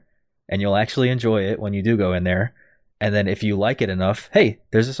there and you'll actually enjoy it when you do go in there. And then if you like it enough, hey,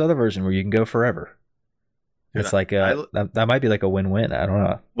 there's this other version where you can go forever. Dude, it's like that might be like a win-win. I don't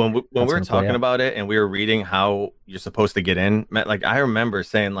know. When we were talking about it and we were reading how you're supposed to get in, like I remember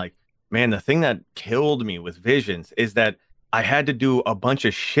saying like, man, the thing that killed me with Visions is that I had to do a bunch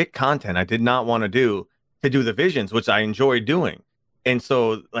of shit content I did not want to do the Visions, which I enjoy doing. And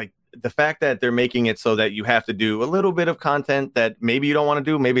so like the fact that they're making it so that you have to do a little bit of content that maybe you don't want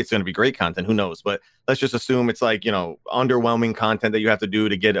to do, maybe it's going to be great content, who knows? But let's just assume it's like, underwhelming content that you have to do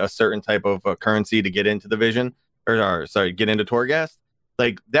to get a certain type of currency to get into the Vision or get into Torghast.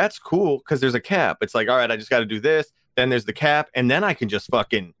 Like that's cool because there's a cap. It's like, all right, I just got to do this. Then there's the cap. And then I can just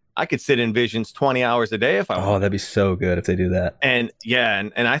I could sit in Visions 20 hours a day if I want. Oh, that'd be so good if they do that. And yeah,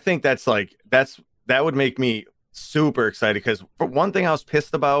 and I think that would make me super excited because for one thing I was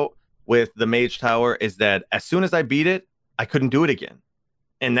pissed about with the Mage Tower is that as soon as I beat it, I couldn't do it again.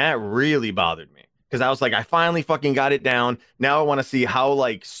 And that really bothered me because I was like, I finally fucking got it down. Now I want to see how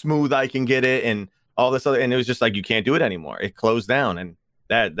like smooth I can get it and all this other, and it was just like, you can't do it anymore. It closed down, and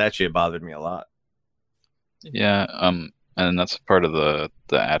that shit bothered me a lot. Yeah. And that's part of the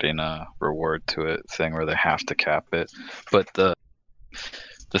adding a reward to it thing where they have to cap it. But the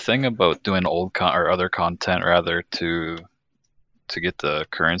thing about doing old or other content rather to get the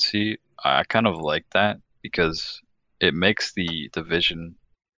currency, I kind of like that because it makes the Vision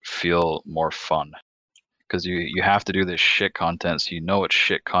feel more fun. Because you have to do this shit content, so you know what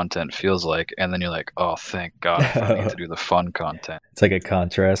shit content feels like, and then you're like, oh, thank God, I need to do the fun content. It's like a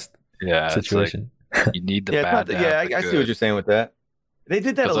contrast situation. You need the bad. I see what you're saying with that. They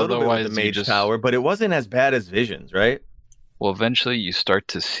did that a little bit with the Mage Tower, but it wasn't as bad as Visions, right? Well, eventually you start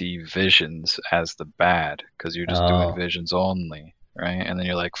to see Visions as the bad because you're just doing Visions only, right? And then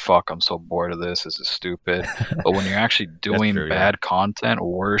you're like, fuck, I'm so bored of this. This is stupid. But when you're actually doing bad content,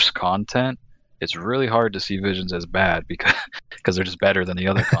 worse content, it's really hard to see Visions as bad because they're just better than the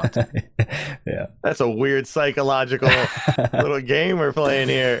other content. Yeah. That's a weird psychological little game we're playing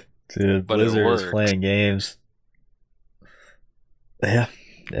here. Dude, but Blizzard is playing games. Yeah,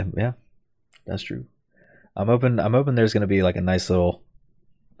 that's true. I'm hoping there's gonna be like a nice little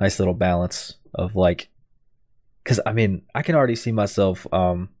balance of like, because I mean I can already see myself.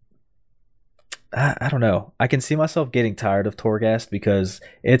 I don't know. I can see myself getting tired of Torghast because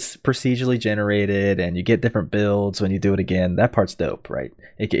it's procedurally generated and you get different builds when you do it again. That part's dope, right?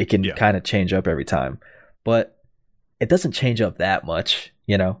 It can kind of change up every time, but it doesn't change up that much.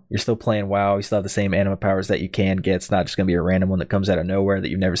 You're still playing WoW. You still have the same anima powers that you can get. It's not just going to be a random one that comes out of nowhere that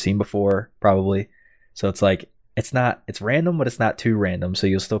you've never seen before, probably. So it's like, it's random, but it's not too random. So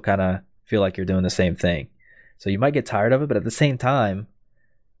you'll still kind of feel like you're doing the same thing. So you might get tired of it, but at the same time,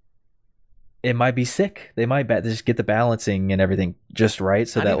 it might be sick. They might just get the balancing and everything just right.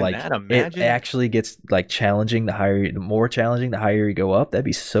 So that like it actually gets like challenging the more challenging, the higher you go up. That'd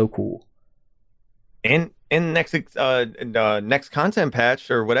be so cool. And in next content patch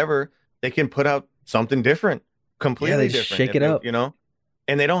or whatever, they can put out something different, completely different. Shake it up,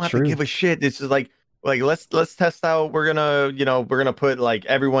 and they don't have to give a shit. It's just like let's test out. We're gonna put like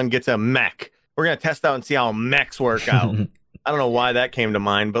everyone gets a mech. We're gonna test out and see how mechs work out. I don't know why that came to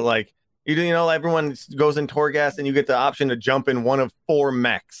mind, but like everyone goes in Torghast and you get the option to jump in one of 4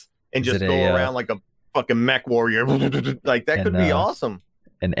 mechs and just go around like a fucking mech warrior. Like that could be awesome.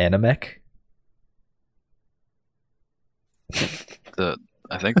 An animech.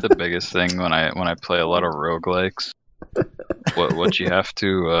 I think the biggest thing when I play a lot of roguelikes, what you have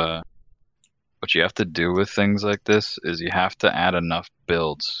to do with things like this is you have to add enough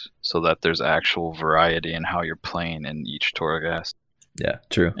builds so that there's actual variety in how you're playing in each Torghast. Yeah,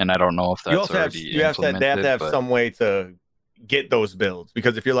 true. And I don't know if that's they have to have some way to get those builds,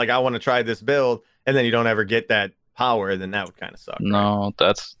 because if you're like, I want to try this build, and then you don't ever get that power, then that would kind of suck. No,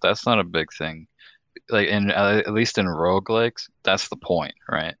 right? that's not a big thing. Like at least in roguelikes, that's the point,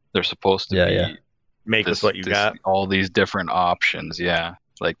 right? They're supposed to make this what you got. All these different options,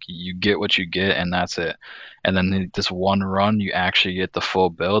 like you get what you get, and that's it. And then this one run, you actually get the full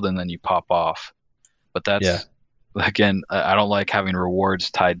build, and then you pop off. But again, I don't like having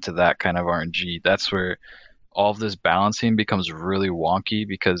rewards tied to that kind of RNG. That's where all of this balancing becomes really wonky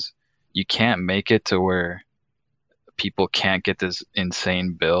because you can't make it to where people can't get this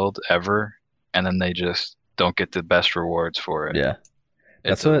insane build ever, and then they just don't get the best rewards for it. Yeah.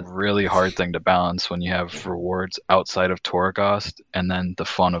 It's a really hard thing to balance when you have rewards outside of Torghast, and then the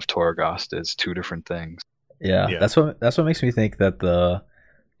fun of Torghast is two different things. Yeah. That's what makes me think that the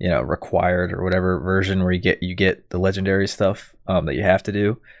required or whatever version where you get the legendary stuff that you have to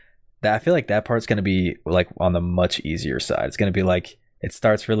do, that I feel like that part's gonna be like on the much easier side. It's gonna be like it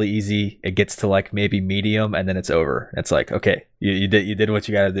starts really easy, it gets to like maybe medium, and then it's over. It's like, okay, you did what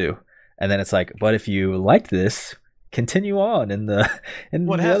you gotta do. And then it's like, but if you like this, continue on in the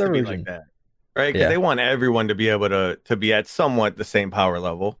other version. Like that, right? Because they want everyone to be able to be at somewhat the same power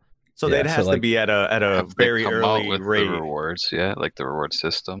level. So that has to be at a very early rate. The rewards, like the reward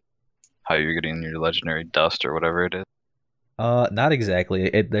system, how you're getting your legendary dust or whatever it is. Not exactly.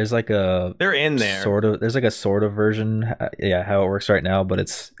 There's like a they're in there sort of. There's like a sort of version, how it works right now, but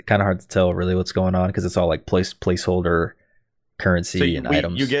it's kind of hard to tell really what's going on because it's all like placeholder currency and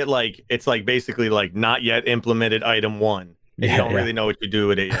items. You get like it's like basically like not yet implemented item 1. You don't really know what you do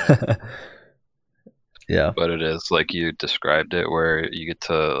with it yet. Yeah, but it is like you described it, where you get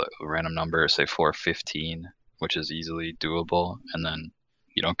to a random number, say 415, which is easily doable, and then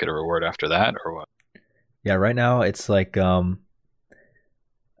you don't get a reward after that, or what? Yeah, right now it's like I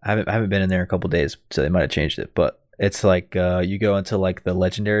haven't been in there in a couple days, so they might have changed it. But it's like you go into like the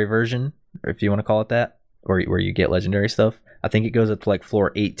legendary version, or if you want to call it that, or where you get legendary stuff. I think it goes up to like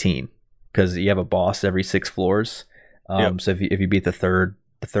floor 18 because you have a boss every 6 floors. So if you beat the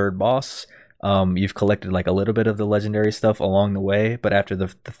third boss, you've collected like a little bit of the legendary stuff along the way. But after the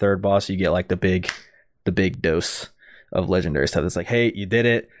third boss, you get like the big dose of legendary stuff. It's like, hey, you did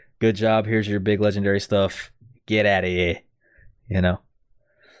it. Good job. Here's your big legendary stuff. Get out of here.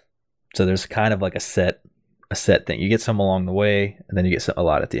 So there's kind of like a set thing. You get some along the way, and then you get a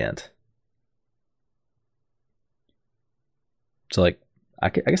lot at the end. So like, I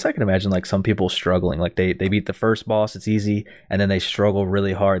guess I can imagine like some people struggling. Like they beat the first boss, it's easy, and then they struggle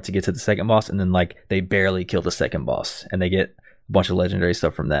really hard to get to the second boss, and then like they barely kill the second boss, and they get a bunch of legendary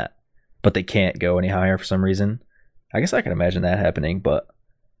stuff from that, but they can't go any higher for some reason. I guess I can imagine that happening, but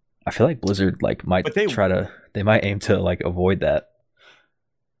I feel like Blizzard like might they might aim to like avoid that.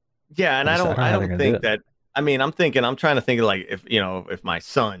 Yeah, and I don't think that. I mean, I'm trying to think of like if my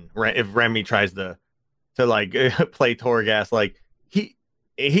son, if Remy tries to like play Torghast, like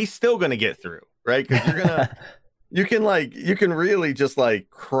he's still gonna get through, right? Because you can really just like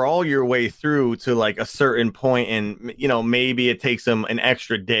crawl your way through to like a certain point, and maybe it takes him an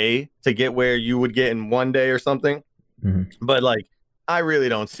extra day to get where you would get in one day or something. Mm-hmm. But like, I really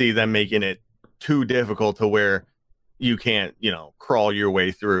don't see them making it too difficult to where you can't, crawl your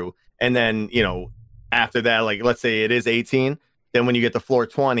way through. And then, after that, like, let's say it is 18, then when you get to floor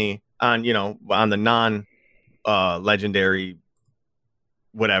 20 on the non legendary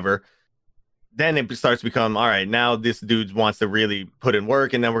whatever, then it starts to become, all right, now this dude wants to really put in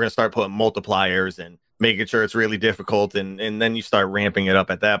work, and then we're going to start putting multipliers and making sure it's really difficult, and then you start ramping it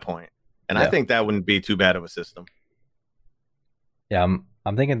up at that point. And I think that wouldn't be too bad of a system. Yeah,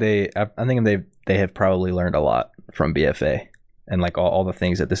 I'm thinking they have probably learned a lot from BFA and like all the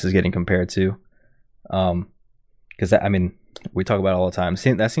things that this is getting compared to. Because I mean, we talk about it all the time.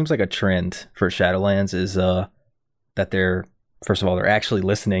 That seems like a trend for Shadowlands is that they're, first of all, they're actually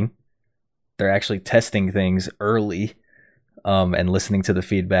listening. They're actually testing things early and listening to the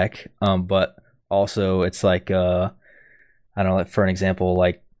feedback. But also it's like I don't know, for an example,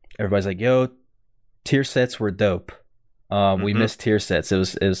 like everybody's like, yo, tier sets were dope. We missed tier sets. It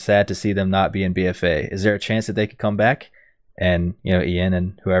was sad to see them not be in BFA. Is there a chance that they could come back? And Ian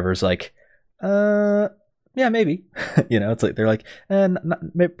and whoever's like, yeah, maybe. It's like they're like,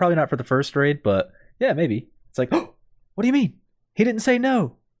 probably not for the first raid, but yeah, maybe. It's like, oh, what do you mean? He didn't say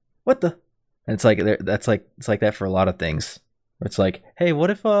no. What the? And it's like it's like that for a lot of things. Where it's like, hey, what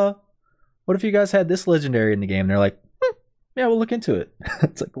if you guys had this legendary in the game? And they're like, yeah, we'll look into it.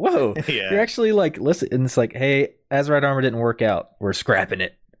 It's like, whoa, you're actually like, listen, and it's like, hey, Azerite armor didn't work out, we're scrapping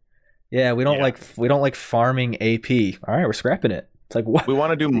it. Yeah, we don't like farming AP. All right, we're scrapping it. It's like, what? We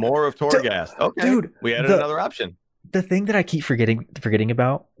want to do more of Torghast. Okay, dude, we added another option. The thing that I keep forgetting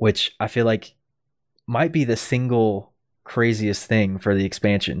about, which I feel like might be the single craziest thing for the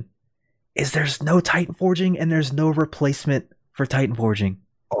expansion, is there's no Titan forging and there's no replacement for Titan forging.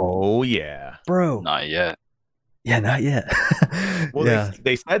 Oh yeah, bro, not yet. Yeah, not yet. Well,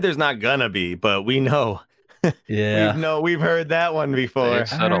 they said there's not gonna be, but we know Yeah. We've heard that one before. They've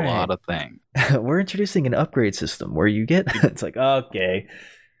said Alright. a lot of things. We're introducing an upgrade system where you get it's like, okay.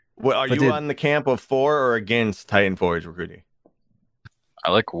 What, are But you dude- on the camp of for or against Titan Forge recruiting?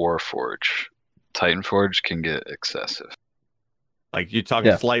 I like Warforge. Titanforge can get excessive. Like you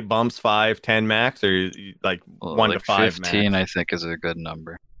talking Yeah. slight bumps, 5, 10 max, or like Well, 1 like to 5 15, max? I think, is a good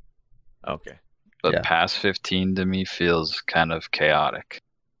number. Okay. But Yeah. past 15 to me feels kind of chaotic.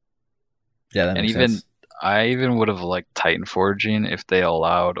 Yeah, that And makes even sense. I even would have liked Titan Forging if they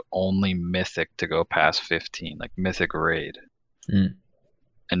allowed only Mythic to go past 15, like Mythic Raid. Mm.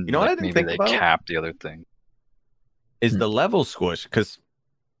 And You know what I like, didn't maybe think they about? cap the other thing. Is Hmm. the level squish, because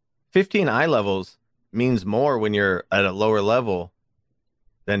 15 eye levels means more when you're at a lower level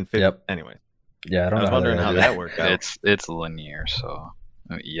than 50. Yep. Anyway, Yeah, I I don't was know wondering they're how gonna do that worked out. It's linear, so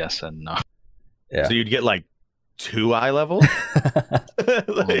yes and no. Yeah. So you'd get like 2 eye levels? Well,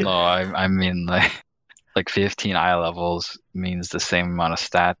 Like- no, I mean like 15 eye levels means the same amount of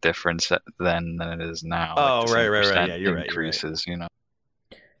stat difference than it is now. Oh, like the same right. percent Yeah, you're right. increases, you know.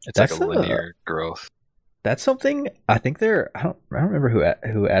 It's That's like a linear growth. That's something I think they're. I don't remember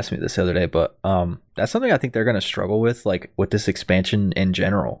who asked me this the other day, but that's something I think they're gonna struggle with, like with this expansion in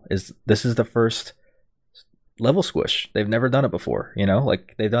general. This is the first level squish. They've never done it before, you know.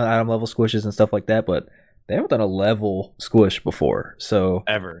 Like they've done item level squishes and stuff like that, but they haven't done a level squish before. So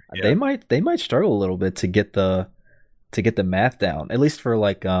Ever. Yeah. they might struggle a little bit to get the math down. At least for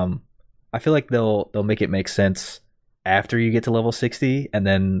like I feel like they'll make it make sense after you get to level 60 and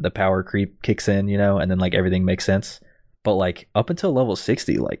then the power creep kicks in, you know, and then like everything makes sense. But like up until level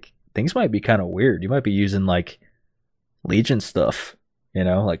 60, like things might be kind of weird. You might be using like Legion stuff, you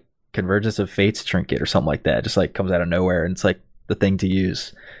know, like Convergence of Fates trinket or something like that. Just like comes out of nowhere and it's like the thing to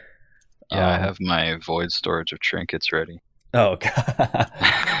use. Yeah, I have my void storage of trinkets ready. Oh god.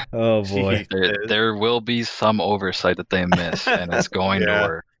 Oh boy. There will be some oversight that they miss, and it's going to Yeah.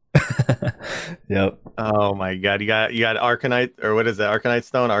 work. Yep. Oh my god, you got Arcanite, or what is that? Arcanite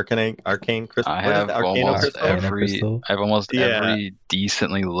stone, arcane crystal. I What is have that? Arcano almost crystal? Arcana every crystal? I have almost Yeah. every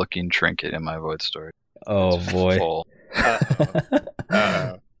decently looking trinket in my void storage. Oh It's boy. full.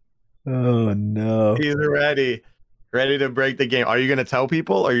 Uh-oh. Oh no. He's ready to break the game. Are you gonna tell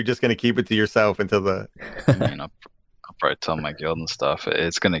people, or are you just gonna keep it to yourself until the? I mean, I'll probably tell my guild and stuff.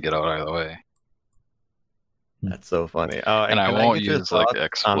 It's gonna get out either way, That's so funny. Oh, and I can won't get your use like thoughts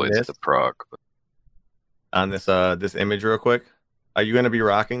on exploits this to proc. on this image real quick. Are you gonna be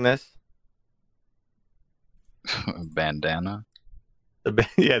rocking this? Bandana.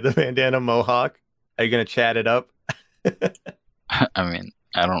 The bandana mohawk. Are you gonna chat it up? I mean,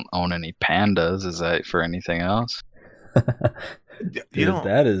 I don't own any pandas. Is that for anything else? Dude,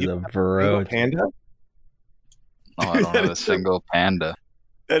 that is you a have a bro. single panda? No, I don't have a single panda.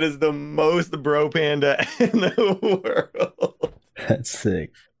 That is the most bro panda in the world. That's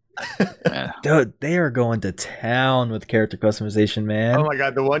sick. Yeah. Dude, they are going to town with character customization, man. Oh my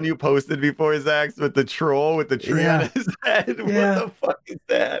god, the one you posted before, Zax, with the troll with the tree Yeah. on his head. Yeah. What the fuck is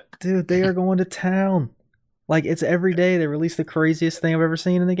that? Dude, they are going to town. Like it's every day they release the craziest thing I've ever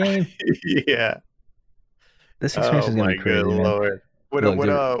seen in the game. Yeah. This expansion is gonna be crazy, man. lord. What Look,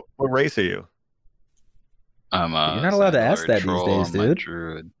 dude. what race are you? I'm You're not allowed to ask Zandalari that these troll, days, I'm a dude.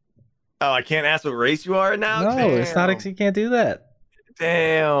 druid. Oh, I can't ask what race you are now? No, it's not. Damn. You can't do that.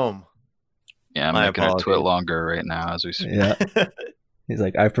 Damn. Yeah, I'm My making her twit apologies. longer right now as we speak. Yeah. He's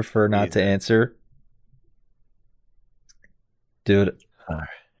like, I prefer not to Jesus. answer. Dude, Alright.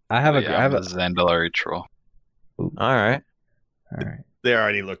 I have a. Yeah, I have I'm a. a Zandalari troll. All right. All right. They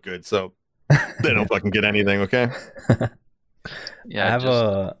already look good, so they don't fucking get anything, okay? Yeah, I have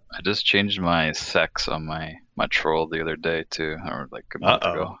a. I just changed my sex on my troll the other day too, or like a month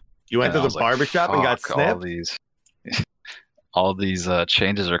Uh-oh. ago. You went And to I the was like, barbershop and got "Fuck, snipped? all these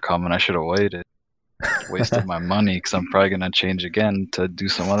changes are coming. I should have waited. Wasted my money because I'm probably gonna change again to do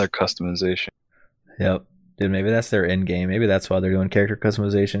some other customization. Yep. Dude, maybe that's their end game. Maybe that's why they're doing character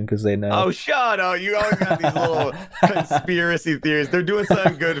customization because they know. Oh, shut up. You always got these little conspiracy theories. They're doing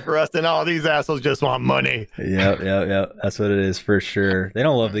something good for us, and all these assholes just want money. Yep. That's what it is for sure. They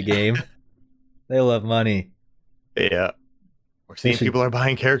don't love the game. They love money. Yeah. We're seeing should- people are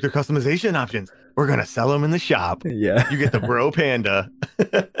buying character customization options. We're going to sell them in the shop. Yeah. You get the bro panda.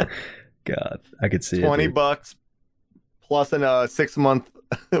 God, I could see $20 it. bucks plus in a 6-month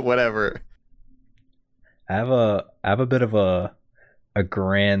whatever. I have a bit of a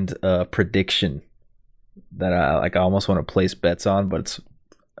grand prediction that I almost want to place bets on, but it's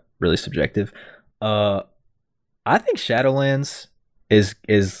really subjective. I think Shadowlands is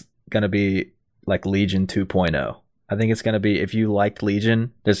gonna be like Legion 2.0. I think it's gonna be, if you liked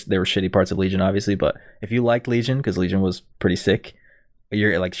Legion, there were shitty parts of Legion obviously, but if you liked Legion, because Legion was pretty sick,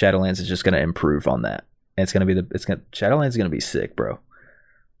 you're like Shadowlands is just gonna improve on that. And Shadowlands is gonna be sick, bro.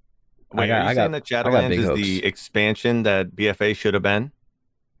 Wait, are you saying that Shadowlands is the expansion that BFA should have been?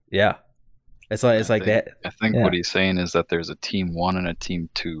 Yeah. It's like that. I think what he's saying is that there's a Team 1 and a Team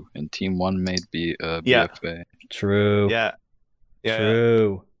 2, and Team 1 made BFA. True. Yeah.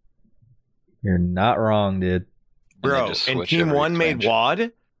 True. You're not wrong, dude. Bro, and Team 1 made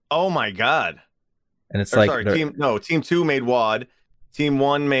WoD? Oh my god. And it's like Team 2 made WoD. Team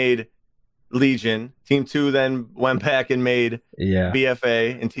 1 made Legion. Team 2 then went back and made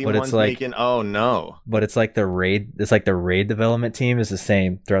BFA, and Team 1's making But it's like the raid development team is the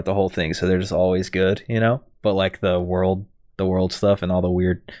same throughout the whole thing, so they're just always good, you know? But like the world stuff and all the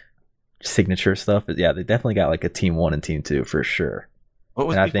weird signature stuff, they definitely got like a Team 1 and Team 2 for sure. What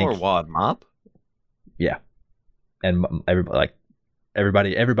was before WoD? MoP? Yeah. And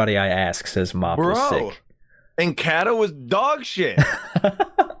everybody I ask says MoP was sick. And Kata was dog shit.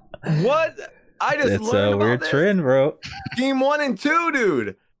 What? I just it's learned a weird about trend, bro. Team 1 and 2,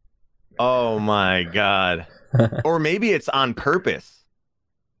 dude. Oh my god. Or maybe it's on purpose.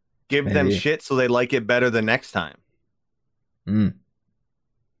 Give them shit so they like it better the next time. An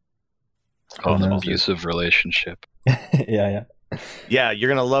abusive relationship. Yeah. Yeah, you're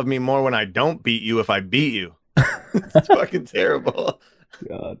gonna love me more when I don't beat you if I beat you. It's fucking terrible.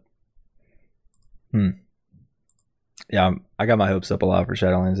 God. Yeah, I got my hopes up a lot for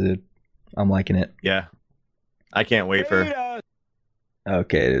Shadowlands, dude. I'm liking it. Yeah. I can't wait for...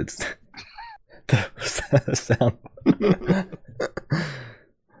 Okay, it's the sound.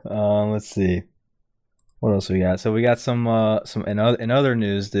 Let's see. What else we got? So we got some in other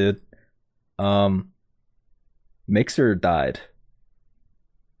news, dude. Mixer died.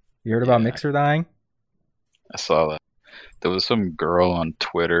 You heard about Mixer dying? I saw that. There was some girl on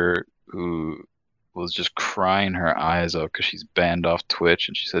Twitter who was just crying her eyes out because she's banned off Twitch,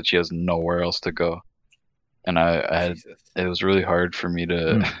 and she said she has nowhere else to go. And it was really hard for me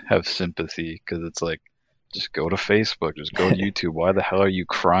to have sympathy, because it's like, just go to Facebook, just go to YouTube. Why the hell are you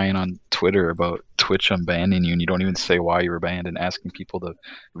crying on Twitter about Twitch unbanning you, and you don't even say why you were banned, and asking people to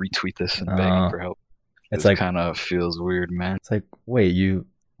retweet this and begging for help? It's like, kind of feels weird, man. It's like, wait, you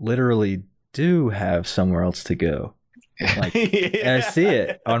literally do have somewhere else to go. Like, and I see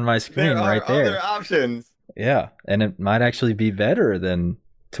it on my screen right there. Other options. Yeah, and it might actually be better than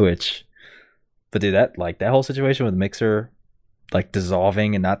Twitch. But dude, that whole situation with Mixer, like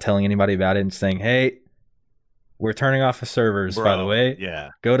dissolving and not telling anybody about it and saying, "Hey, we're turning off the servers, by the way. Yeah,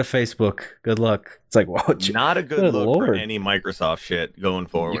 go to Facebook. Good luck." It's like, whoa, not a good look for any Microsoft shit going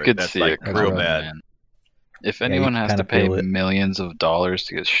forward. You could see it real bad. Man. If anyone has to pay millions of dollars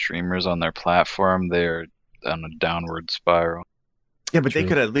to get streamers on their platform, they're on a downward spiral. Yeah, but they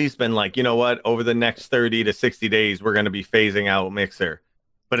could at least been like, you know what? Over the next 30 to 60 days, we're going to be phasing out Mixer.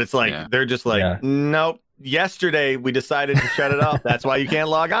 But it's like, they're just like, nope. Yesterday, we decided to shut it off. That's why you can't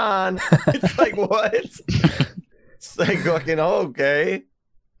log on. It's like, what? It's like, fucking, okay.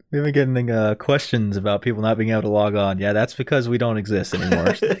 We've been getting questions about people not being able to log on. Yeah, that's because we don't exist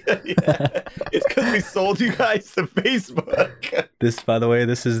anymore. It's because we sold you guys to Facebook. By the way,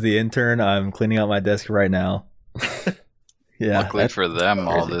 this is the intern. I'm cleaning out my desk right now. Yeah. Luckily for them,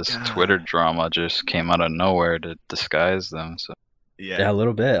 all this Twitter drama just came out of nowhere to disguise them. So yeah, a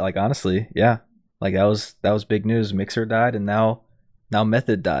little bit. Like, honestly, yeah. Like, that was big news. Mixer died, and now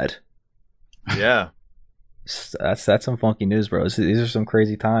Method died. Yeah. That's some funky news, bro. These are some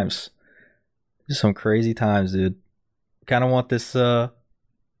crazy times. Some crazy times, dude. Kind of want this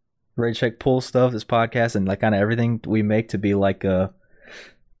Raid Check Pull stuff, this podcast, and like kind of everything we make to be like a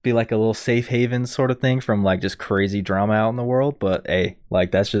little safe haven sort of thing from like just crazy drama out in the world. But hey,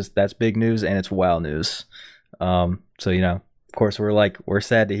 like that's big news, and it's wow news. So you know, of course we're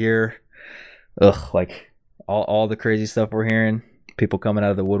sad to hear, like all the crazy stuff we're hearing, people coming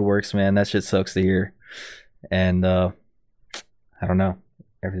out of the woodworks, man. That shit sucks to hear. And I don't know,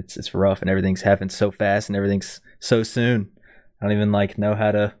 it's rough, and everything's happened so fast, and everything's so soon. I don't even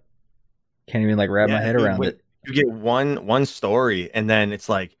can't even wrap my head around it. You get one story, and then it's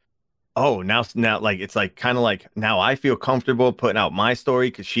like, oh, now like it's like kind of like now I feel comfortable putting out my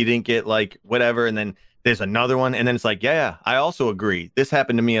story because she didn't get like whatever, and then there's another one, and then it's like, yeah, I also agree. This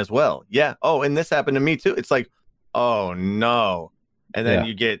happened to me as well. Yeah. Oh, and this happened to me too. It's like, oh no, and then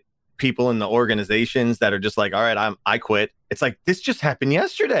you get people in the organizations that are just like, all right, I quit. It's like, this just happened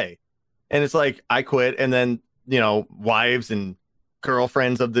yesterday. And it's like, I quit. And then, you know, wives and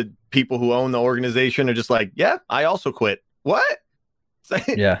girlfriends of the people who own the organization are just like, yeah, I also quit. What?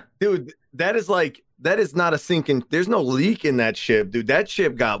 Yeah. Dude, that is not a sinking. There's no leak in that ship, dude. That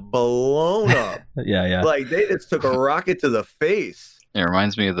ship got blown up. Yeah. Like they just took a rocket to the face. It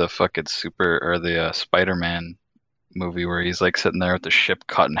reminds me of the fucking Spider-Man movie where he's like sitting there with the ship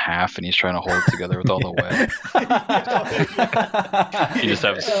cut in half and he's trying to hold it together with all the web. You just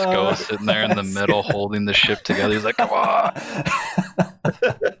have Sko sitting there in the middle holding the ship together. He's like, come on.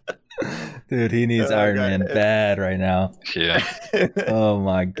 Dude, he needs Iron Man bad right now. Yeah. Oh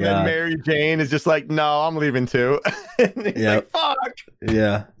my god. And Mary Jane is just like, no, I'm leaving too. And he's like, fuck.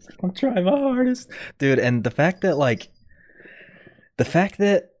 Yeah. I'm trying my hardest. Dude, and the fact that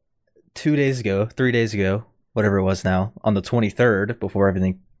 3 days ago, whatever it was now, on the 23rd, before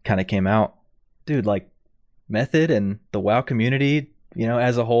everything kind of came out, dude, like Method and the WoW community, you know,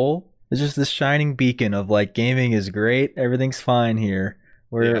 as a whole, is just this shining beacon of like gaming is great, everything's fine here.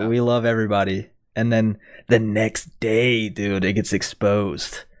 We love everybody. And then the next day, dude, it gets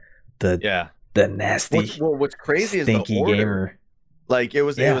exposed. The nasty, what's crazy is stinky the order. gamer. Like it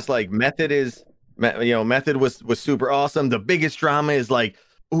was like Method was super awesome. The biggest drama is like,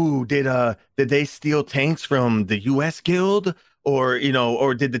 ooh, did they steal tanks from the US Guild, or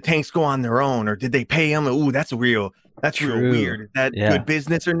did the tanks go on their own, or did they pay them? Ooh, that's real weird. Is that good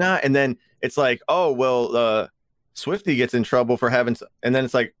business or not? And then it's like, oh well, Swifty gets in trouble for having, and then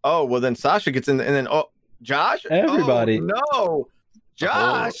it's like, oh well, then Sasha gets in, and then Josh, everybody, no,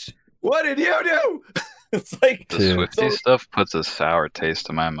 Josh, what did you do? It's like the Swifty stuff puts a sour taste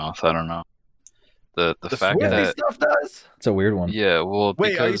in my mouth. I don't know. The fact Swifty that stuff does. It's a weird one. Yeah, well,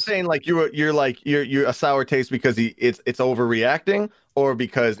 wait, are you saying like you're a sour taste because it's overreacting, or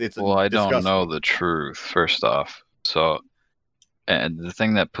because it's well, I don't know the truth, first off. So, and the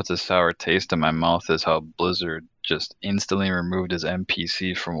thing that puts a sour taste in my mouth is how Blizzard just instantly removed his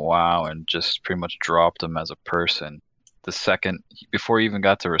NPC from WoW and just pretty much dropped him as a person the second before he even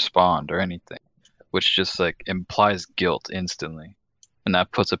got to respond or anything, which just like implies guilt instantly. And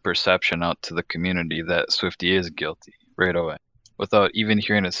that puts a perception out to the community that Swifty is guilty right away, without even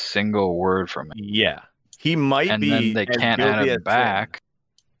hearing a single word from him. Yeah, he might and be. And then they can't add him back.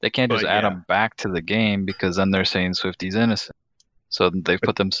 They can't just add him back to the game because then they're saying Swifty's innocent. So they've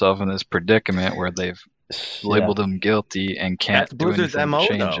put themselves in this predicament where they've labeled him guilty and can't do Blizzard's anything MO, to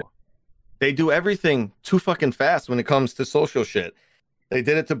change though. it. They do everything too fucking fast when it comes to social shit. They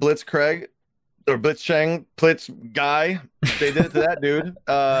did it to Blitzcrank. Or Blitzchang, Blitz guy, they did it to that dude,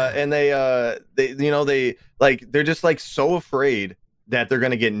 and they're just like so afraid that they're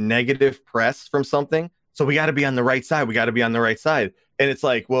gonna get negative press from something. So we got to be on the right side. And it's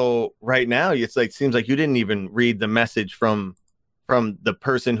like, well, right now it's like seems like you didn't even read the message from the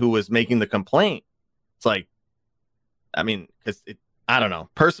person who was making the complaint. It's like, I mean, because I don't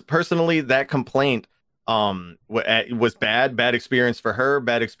know. Personally, that complaint was bad experience for her,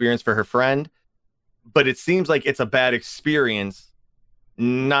 bad experience for her friend. But it seems like it's a bad experience,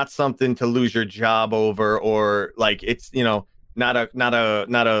 not something to lose your job over, or like it's not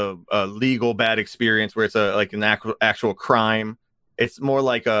a legal bad experience where it's an actual crime. It's more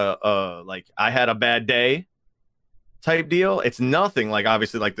like a like I had a bad day type deal. It's nothing like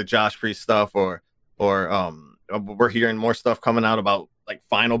obviously like the Josh Priest stuff or we're hearing more stuff coming out about like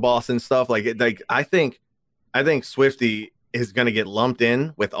Final Boss and stuff like it. Like I think Swifty is gonna get lumped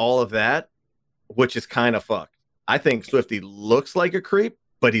in with all of that, which is kind of fucked. I think Swifty looks like a creep,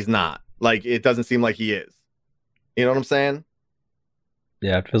 but he's not. Like, it doesn't seem like he is. You know what I'm saying?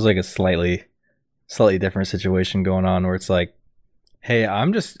 Yeah, it feels like a slightly different situation going on where it's like, hey,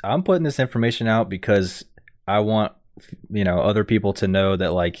 I'm putting this information out because I want, other people to know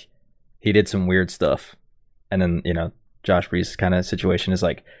that, like, he did some weird stuff. And then, Josh Priest's kind of situation is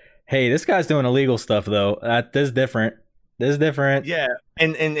like, hey, this guy's doing illegal stuff, though. This is different. Yeah,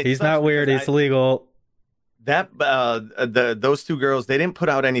 and he's not weird. It's illegal. That those two girls, they didn't put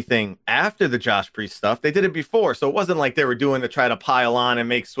out anything after the Josh Priest stuff. They did it before, so it wasn't like they were doing to try to pile on and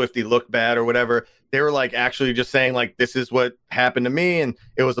make Swifty look bad or whatever. They were like actually just saying like, this is what happened to me, and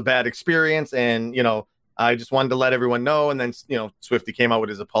it was a bad experience, and I just wanted to let everyone know. And then Swifty came out with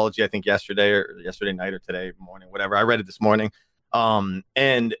his apology, I think yesterday night or today morning, whatever. I read it this morning,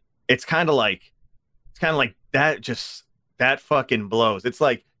 and it's kind of like that just. That fucking blows. It's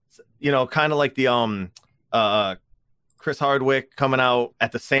like, kind of like the Chris Hardwick coming out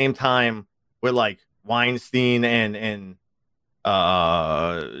at the same time with like Weinstein and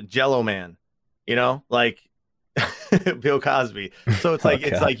Jello Man, like Bill Cosby. So it's like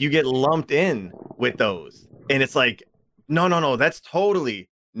it's like you get lumped in with those, and it's like no, that's totally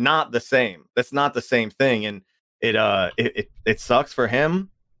not the same. That's not the same thing, and it sucks for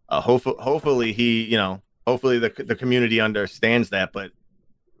him. Hopefully he hopefully the community understands that, but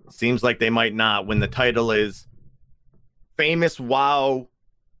it seems like they might not when the title is famous WoW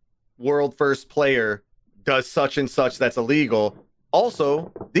world first player does such and such that's illegal.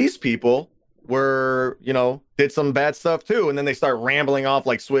 Also, these people were, did some bad stuff too, and then they start rambling off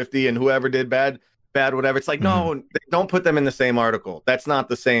like Swifty and whoever did bad whatever. It's like, no, don't put them in the same article. That's not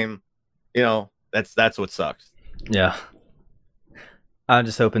the same. That's what sucks. Yeah. I'm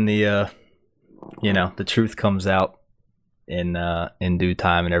just hoping the truth comes out in due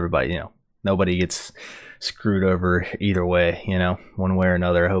time, and everybody, nobody gets screwed over either way, one way or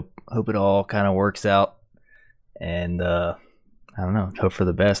another. Hope it all kind of works out, and I don't know, hope for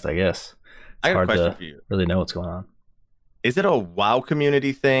the best, I guess. It's hard to really know what's going on. Is it a WoW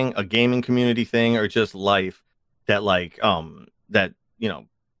community thing, a gaming community thing, or just life that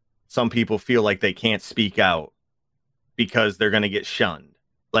some people feel like they can't speak out because they're going to get shunned?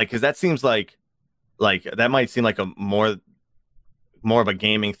 Like, because that seems like that might seem like a more of a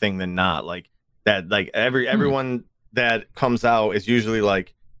gaming thing than not. Like that, like everyone that comes out is usually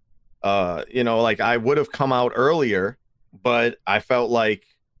like, like I would have come out earlier, but I felt like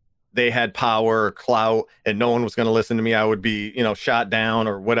they had power or clout and no one was going to listen to me. I would be, shot down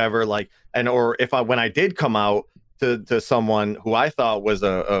or whatever. Like, or when I did come out to someone who I thought was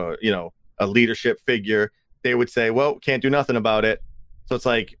a leadership figure, they would say, well, can't do nothing about it. So it's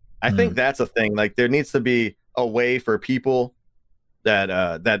like, I think that's a thing. Like there needs to be a way for people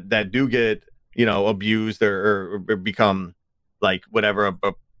that do get, abused or become like whatever,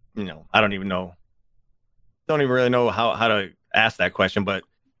 I don't even really know how to ask that question, but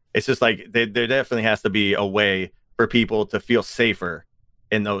it's just like there definitely has to be a way for people to feel safer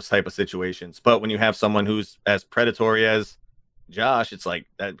in those type of situations. But when you have someone who's as predatory as Josh, it's like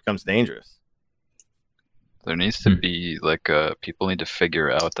that becomes dangerous. There needs to be like people need to figure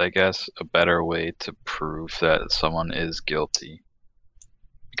out, I guess, a better way to prove that someone is guilty.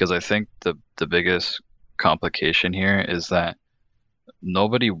 Because I think the biggest complication here is that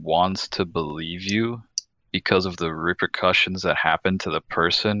nobody wants to believe you because of the repercussions that happen to the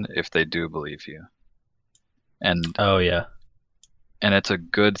person if they do believe you. And and it's a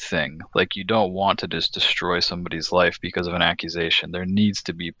good thing. Like you don't want to just destroy somebody's life because of an accusation. There needs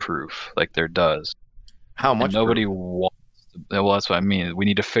to be proof, like there does. How much? And nobody wants to, well, that's what I mean. We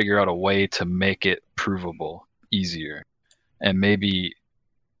need to figure out a way to make it provable, easier. And maybe,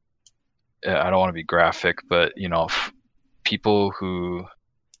 I don't want to be graphic, but people who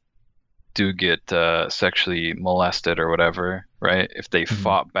do get sexually molested or whatever, right? If they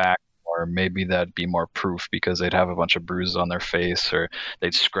fought back, or maybe that'd be more proof because they'd have a bunch of bruises on their face, or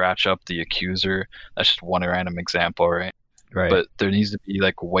they'd scratch up the accuser. That's just one random example, right? Right. But there needs to be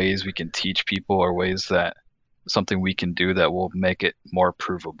like ways we can teach people, or ways that something we can do that will make it more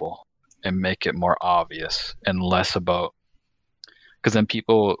provable and make it more obvious and less about, because then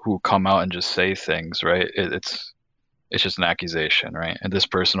people who come out and just say things, right? It's just an accusation, right? And this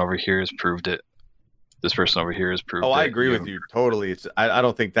person over here has proved it. This person over here has proved it. Oh, I agree with you totally. I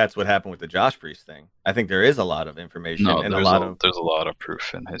don't think that's what happened with the Josh Priest thing. I think there is a lot of information and there's a lot of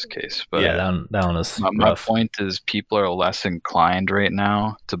proof in his case. But yeah, that one is my point is people are less inclined right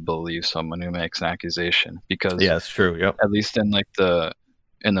now to believe someone who makes an accusation because yeah, it's true. Yep. At least in like the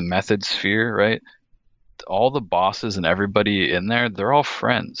method sphere, right? All the bosses and everybody in there, they're all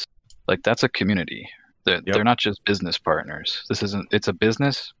friends. Like that's a community. They're not just business partners. It's a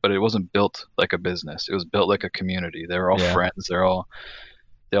business, but it wasn't built like a business. It was built like a community. They were all friends. They all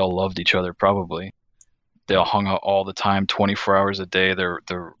loved each other probably. They all hung out all the time, 24 hours a day.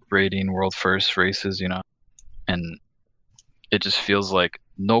 They're raiding world first races, and it just feels like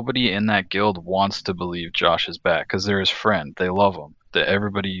nobody in that guild wants to believe Josh is back because they're his friend. They love him. That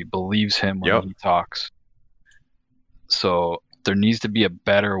everybody believes him when he talks. So there needs to be a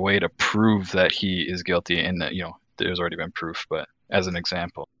better way to prove that he is guilty, and that there's already been proof, but as an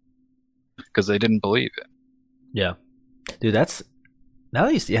example, because they didn't believe it. Yeah, dude, that's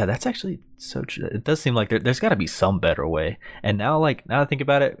actually so true. It does seem like there's got to be some better way. And now I think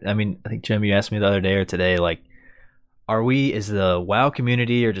about it, I mean, I think Jim, you asked me the other day or today, like, is the WoW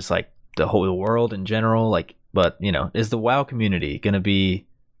community or just like the whole world in general, like, but is the WoW community gonna be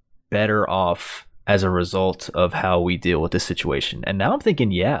better off as a result of how we deal with this situation? And now I'm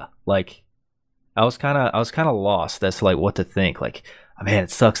thinking, like I was kind of lost as to like what to think. Like, oh, man,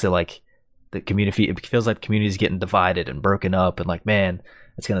 it sucks that like the community, it feels like the community is getting divided and broken up, and like, man,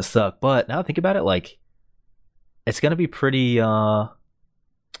 it's gonna suck. But now I think about it, like it's gonna be pretty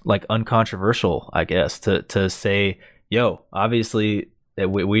like uncontroversial, I guess, to say, yo, obviously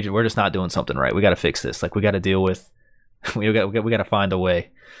we're just not doing something right. We got to fix this. Like we got to deal with, we got to find a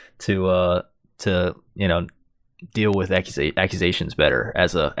way to to deal with accusations better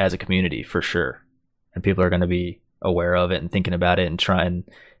as a community for sure, and people are going to be aware of it and thinking about it and trying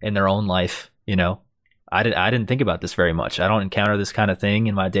in their own life. I didn't think about this very much. I don't encounter this kind of thing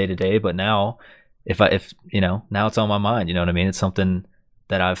in my day to day, but now if now it's on my mind. You know what I mean? It's something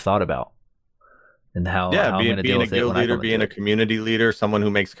that I've thought about, and how I'm going to deal with it. Being a guild leader, being a community leader, someone who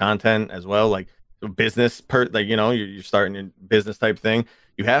makes content as well, like business you're starting a business type thing.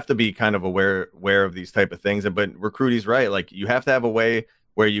 You have to be kind of aware of these type of things. But Recruity's right. Like, you have to have a way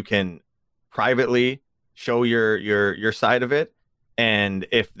where you can privately show your side of it. And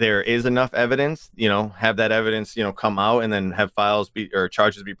if there is enough evidence, have that evidence, come out, and then have files or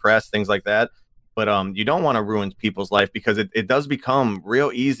charges be pressed, things like that. But you don't want to ruin people's life, because it does become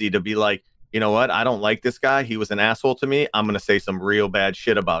real easy to be like, you know what? I don't like this guy. He was an asshole to me. I'm going to say some real bad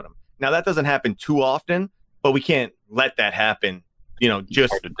shit about him. Now, that doesn't happen too often, but we can't let that happen,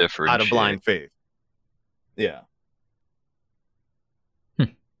 just out of blind faith. Yeah.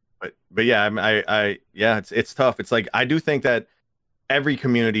 But yeah, it's tough. It's like, I do think that every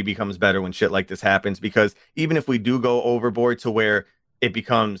community becomes better when shit like this happens, because even if we do go overboard to where it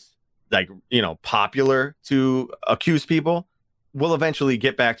becomes like, popular to accuse people, we'll eventually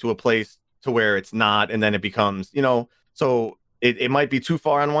get back to a place to where it's not. And then it becomes, so it might be too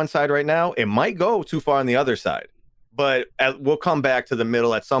far on one side right now. It might go too far on the other side, but we'll come back to the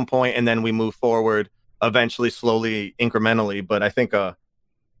middle at some point, and then we move forward eventually, slowly, incrementally. But I think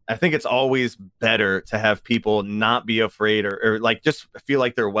it's always better to have people not be afraid or like just feel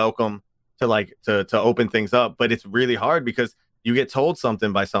like they're welcome to open things up. But it's really hard, because you get told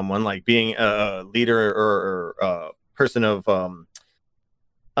something by someone, like being a leader or a person of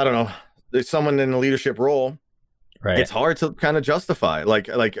I don't know, there's someone in a leadership role. Right. It's hard to kind of justify like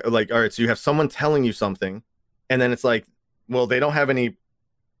all right, so you have someone telling you something, and then it's like, well, they don't have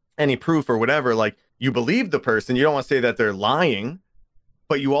any proof or whatever. Like, you believe the person, you don't want to say that they're lying,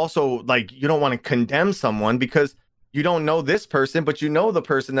 but you also, like, you don't want to condemn someone because you don't know this person, but you know the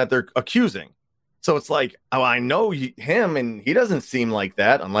person that they're accusing. So it's like, oh, I know him, and he doesn't seem like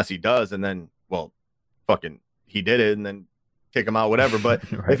that, unless he does, and then, well, fucking, he did it, and then kick him out, whatever. But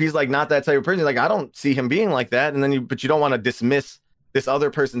right. If he's like not that type of person, like, I don't see him being like that, and then but you don't want to dismiss this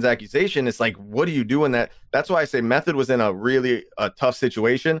other person's accusation. It's like, what do you do in that? That's why I say Method was in a really tough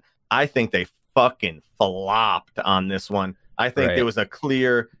situation. I think they fucking flopped on this one. I think right. There was a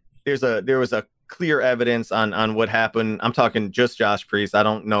clear evidence on what happened. I'm talking just Josh Priest. I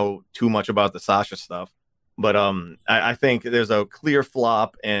don't know too much about the Sasha stuff, but I think there's a clear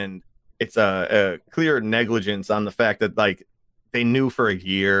flop, and it's a clear negligence on the fact that, like, they knew for a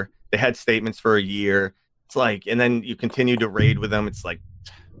year, they had statements for a year. It's like, and then you continue to raid with them. It's like,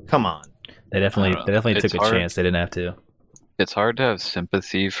 come on. They definitely took a chance. They didn't have to. It's hard to have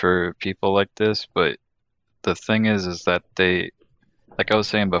sympathy for people like this, but the thing is that they, like I was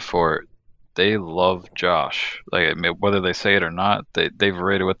saying before, they love Josh. Like, whether they say it or not, they've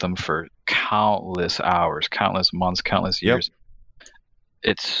raided with them for countless hours, countless months, countless years. Yep.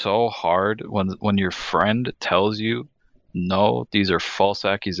 It's so hard when your friend tells you, no, these are false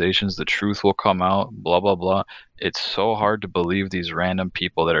accusations, the truth will come out, blah blah blah. It's so hard to believe these random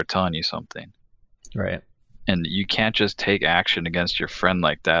people that are telling you something. Right. And you can't just take action against your friend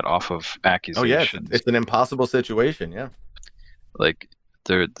like that off of accusations. Oh yeah, it's an impossible situation. Yeah. Like,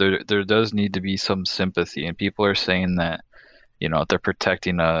 there does need to be some sympathy, and people are saying that, they're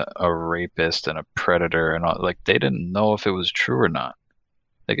protecting a rapist and a predator and all. Like, they didn't know if it was true or not.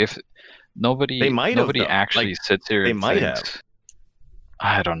 Like, if nobody actually sits here and thinks,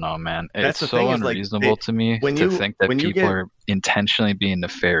 I don't know, man. It's so unreasonable to me to think that people are intentionally being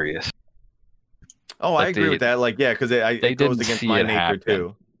nefarious. Oh, I agree with that. Like, yeah, because it goes against my nature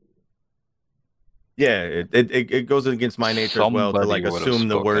too. Yeah, it goes against my nature as well to, like, assume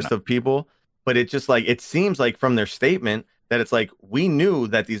the worst of people. But it just, like, it seems like from their statement that it's like, we knew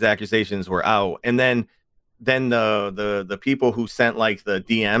that these accusations were out, and then the people who sent, like, the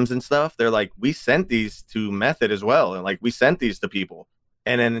DMs and stuff, they're like, we sent these to Method as well, and, like, we sent these to people.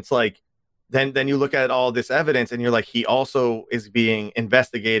 And then it's like, then you look at all this evidence, and you're like, he also is being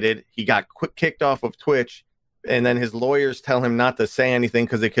investigated. He got kicked off of Twitch, and then his lawyers tell him not to say anything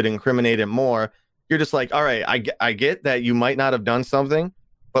because it could incriminate him more. You're just like, all right, I get that you might not have done something,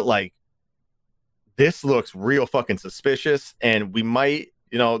 but, like, this looks real fucking suspicious, and we might,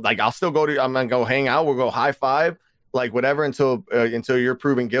 like, I'm gonna go hang out, we'll go high five, like, whatever, until you're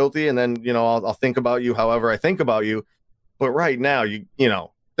proven guilty, and then, I'll think about you however I think about you. But right now, you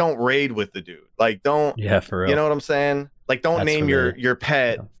don't raid with the dude. Like, don't. Yeah, for real. You know what I'm saying? Like, don't name your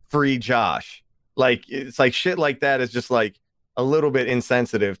pet Free Josh. Like, it's like shit like that is just like a little bit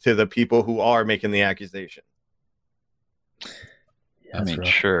insensitive to the people who are making the accusation. Yeah, I mean,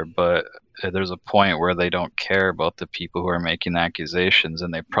 sure, but there's a point where they don't care about the people who are making accusations,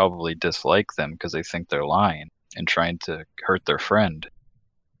 and they probably dislike them because they think they're lying and trying to hurt their friend.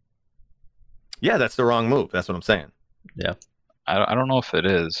 Yeah, that's the wrong move. That's what I'm saying. Yeah. I don't know if it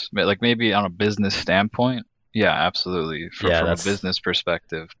is. Like maybe on a business standpoint, yeah, absolutely, from a business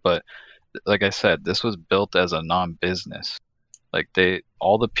perspective. But like I said, this was built as a non-business. Like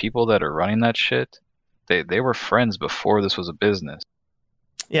all the people that are running that shit, they were friends before this was a business.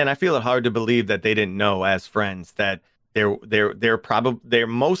 Yeah, and I feel it hard to believe that they didn't know as friends that they're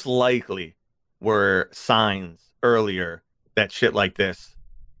most likely were signs earlier that shit like this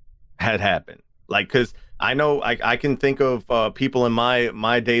had happened. Like, because I know I can think of people in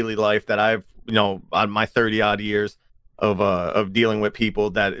my daily life that I've, on my 30 odd years of dealing with people,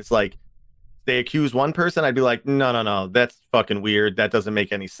 that it's like they accuse one person, I'd be like, no, that's fucking weird, that doesn't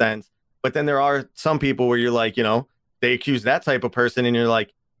make any sense. But then there are some people where you're like, they accuse that type of person and you're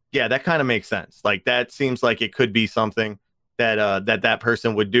like, yeah, that kind of makes sense. Like, that seems like it could be something that that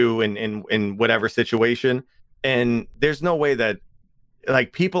person would do in whatever situation. And there's no way that,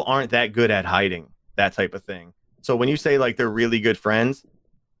 like, people aren't that good at hiding that type of thing. So when you say like they're really good friends,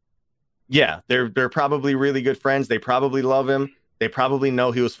 yeah, they're probably really good friends. They probably love him. They probably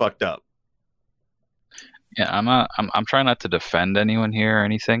know he was fucked up. Yeah, I'm trying not to defend anyone here or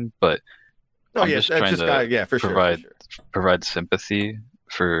anything, but I'm just trying to provide sympathy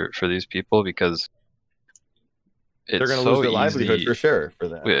for these people, because they're going to lose their livelihood for sure for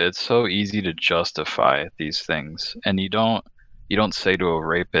that. It's so easy to justify these things, and you don't say to a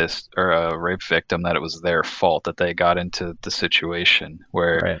rapist or a rape victim that it was their fault that they got into the situation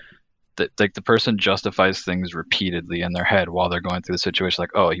where the person justifies things repeatedly in their head while they're going through the situation.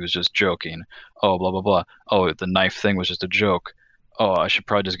 Like, oh, he was just joking. Oh, blah, blah, blah. Oh, the knife thing was just a joke. Oh, I should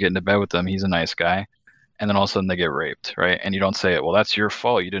probably just get into bed with him. He's a nice guy. And then all of a sudden they get raped, right? And you don't say it, well, that's your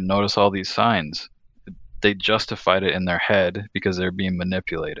fault. You didn't notice all these signs. They justified it in their head because they're being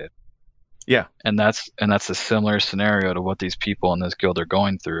manipulated. Yeah. And that's a similar scenario to what these people in this guild are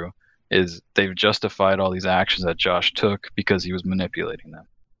going through, is they've justified all these actions that Josh took because he was manipulating them.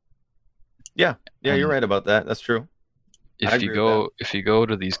 Yeah, you're right about that. That's true. If you go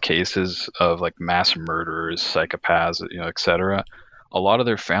to these cases of like mass murderers, psychopaths, etc., a lot of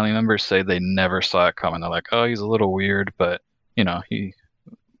their family members say they never saw it coming. They're like, oh, he's a little weird, but he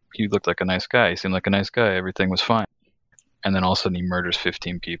looked like a nice guy. He seemed like a nice guy. Everything was fine. And then all of a sudden he murders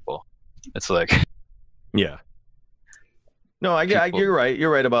 15 people. It's like, yeah. No, you're right.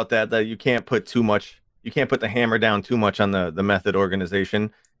 You're right about that. That you can't put the hammer down too much on the method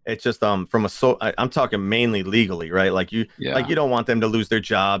organization. It's just I'm talking mainly legally, right? Like you don't want them to lose their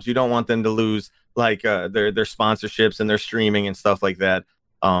jobs. You don't want them to lose like their sponsorships and their streaming and stuff like that.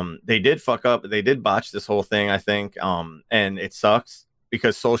 They did fuck up. They did botch this whole thing, I think. And it sucks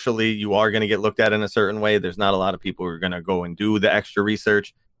because socially you are going to get looked at in a certain way. There's not a lot of people who are going to go and do the extra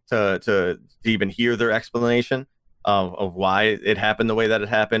research to even hear their explanation of why it happened the way that it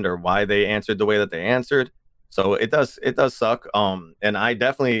happened or why they answered the way that they answered. So it does suck. And I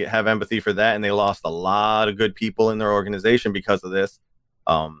definitely have empathy for that. And they lost a lot of good people in their organization because of this.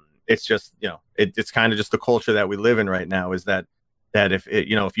 It's just, it's kind of just the culture that we live in right now, is that if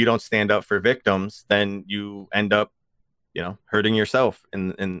you don't stand up for victims, then you end up, hurting yourself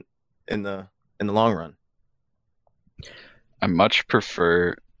in the long run. I much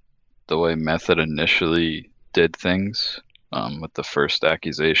prefer the way Method initially did things with the first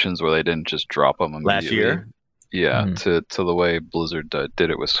accusations, where they didn't just drop them immediately. Last year? Yeah, to the way Blizzard did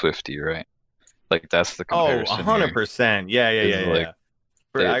it with Swifty, right? Like, that's the comparison. Oh, 100%. Yeah.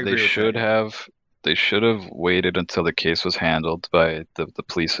 They should have waited until the case was handled by the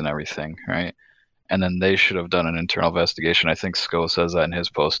police and everything, right? And then they should have done an internal investigation. I think Sko says that in his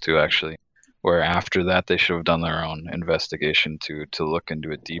post too, actually, where after that they should have done their own investigation to look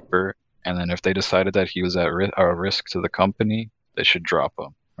into it deeper. And then if they decided that he was at risk to the company, they should drop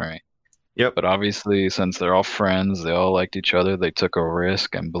him, right? Yep. But obviously, since they're all friends, they all liked each other, they took a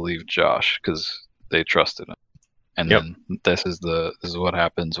risk and believed Josh because they trusted him. And then this is what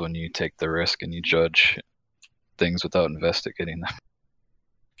happens when you take the risk and you judge things without investigating them.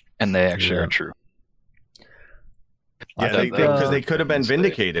 And they actually are true. Yeah, because they could have been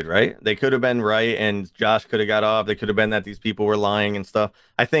vindicated, right? They could have been right, and Josh could have got off. They could have been that these people were lying and stuff.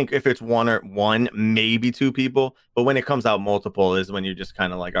 I think if it's one, maybe two people, but when it comes out multiple, is when you're just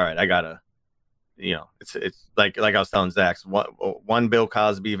kind of like, all right, I gotta, it's like I was telling Zach, one Bill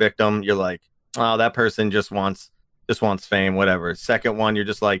Cosby victim, you're like, oh, that person just wants fame, whatever. Second one, you're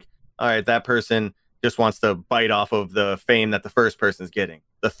just like, all right, that person just wants to bite off of the fame that the first person's getting.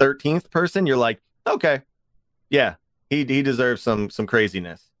 The 13th person, you're like, okay, yeah, he deserves some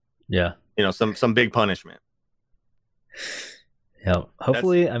craziness. Yeah. You know, some big punishment. Yeah.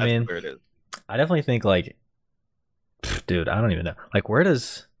 Hopefully, That's I mean, where it is. I definitely think like, dude, I don't even know. Like,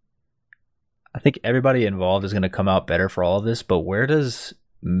 I think everybody involved is going to come out better for all of this, but where does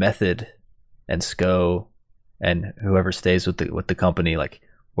Method and SCO and whoever stays with the company, like,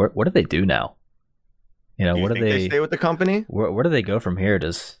 what do they do now? You know, Do you what do think they stay with the company? where do they go from here?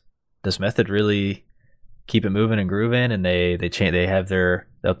 Does Method really keep it moving and grooving, and they have they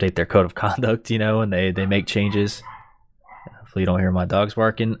update their code of conduct, you know, and they make changes? Hopefully you don't hear my dogs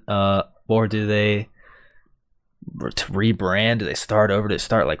barking. Or do they rebrand? Do they start over? Do they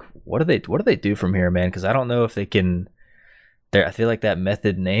start, like, what do they do from here, man? Because I don't know if they can. I feel like that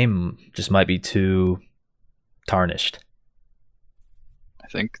Method name just might be too tarnished. I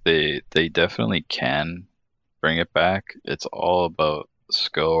think they definitely can bring it back. It's all about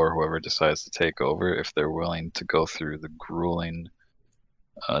SCO or whoever decides to take over, if they're willing to go through the grueling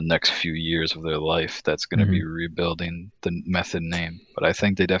next few years of their life that's going to be rebuilding the Method name. But I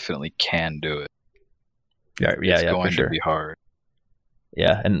think they definitely can do it. It's going to be hard.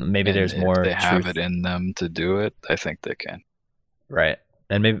 Yeah, and maybe there's more. If they have it in them to do it, I think they can. Right.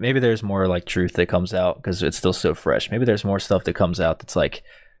 And maybe there's more like truth that comes out because it's still so fresh. Maybe there's more stuff that comes out that's like,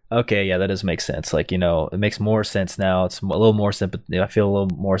 okay, yeah, that does make sense. Like, you know, it makes more sense now. It's a little more I feel a little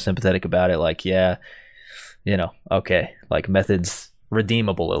more sympathetic about it. Like, yeah, you know, okay, like Method's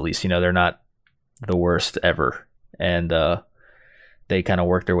redeemable at least. You know, they're not the worst ever, and they kind of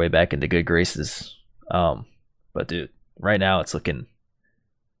work their way back into good graces. But dude, right now it's looking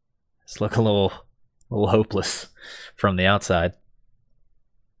a little hopeless from the outside.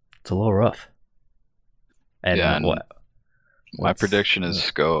 It's a little rough. And yeah, and my prediction is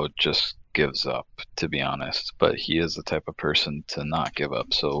SCO just gives up, to be honest. But he is the type of person to not give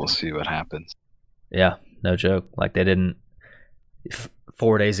up, so we'll see what happens. Yeah, no joke. Like, they didn't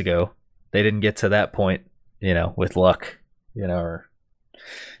 4 days ago, they didn't get to that point, you know, with luck, you know, or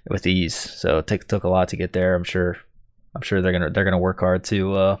with ease. So it took a lot to get there. I'm sure they're gonna work hard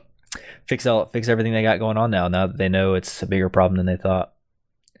to fix everything they got going on now that they know it's a bigger problem than they thought.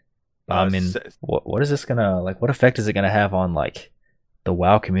 I mean, what is this gonna, like, what effect is it gonna have on, like, the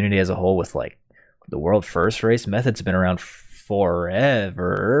WoW community as a whole with, like, the world first race? Method's been around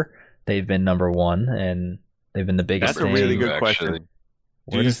forever. They've been number one, and they've been the biggest. That's a really good question.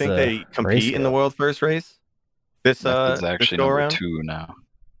 Do you think they compete in the world first race? This actually go number around? 2 now.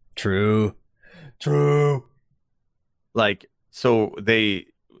 True. Like, so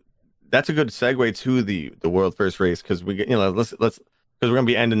that's a good segue to the world first race, because we, you know, let's because we're gonna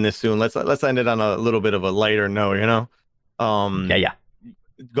be ending this soon. Let's end it on a little bit of a lighter note, you know. Yeah.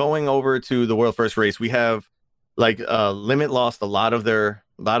 Going over to the world first race, we have like Limit lost a lot of their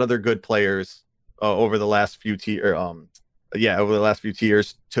good players over the last few over the last few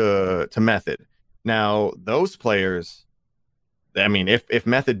tiers to Method. Now those players, I mean, if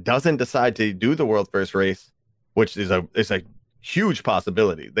Method doesn't decide to do the world first race, which is a huge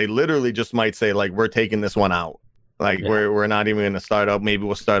possibility, they literally just might say, like, we're taking this one out. Like, we're not even going to start up. Maybe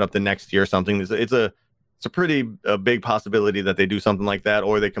we'll start up the next year or something. It's a pretty big possibility that they do something like that,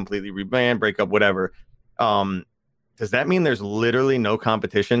 or they completely rebrand, break up, whatever. Does that mean there's literally no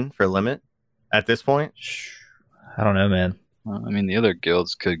competition for Limit at this point? I don't know, man. I mean, the other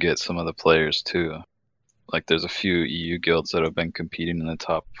guilds could get some of the players too. Like, there's a few EU guilds that have been competing in the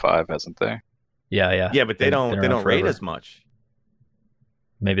top 5, hasn't there? Yeah. Yeah, but they don't rate as much.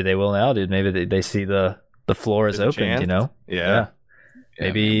 Maybe they will now, dude. Maybe they see the floor is open, you know? Yeah.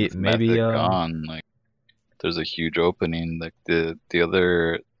 Maybe gone, like, there's a huge opening. Like,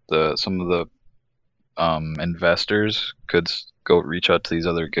 some of the investors could go reach out to these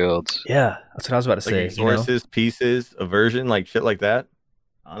other guilds. Yeah, that's what I was about to say. Resources, pieces, aversion, like shit like that.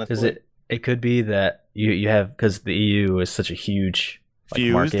 Honestly, because it could be that you have, because the EU is such a huge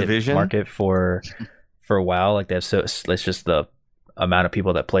market for WoW. Like, they have it's just the amount of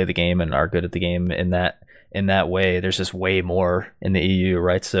people that play the game and are good at the game in that way. There's just way more in the EU,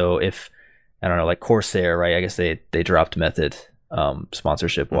 right? So if, I don't know, like Corsair, right? I guess they dropped Method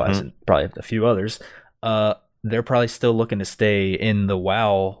sponsorship wise, and probably a few others. They're probably still looking to stay in the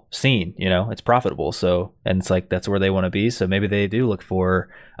WoW scene. You know, it's profitable. So, and it's like, that's where they want to be. So maybe they do look for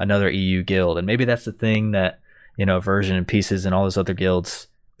another EU guild, and maybe that's the thing that, you know, Version and Pieces and all those other guilds,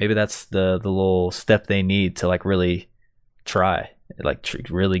 maybe that's the little step they need to, like, really try, like,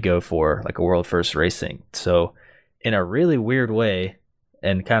 really go for, like, a world first racing. So in a really weird way,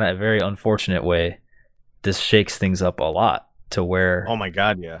 and kind of a very unfortunate way, this shakes things up a lot. to where Oh my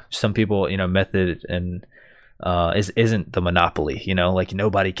god, yeah. some people, Method and isn't the monopoly, like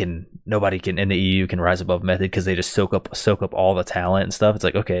nobody can in the EU can rise above Method because they just soak up all the talent and stuff. It's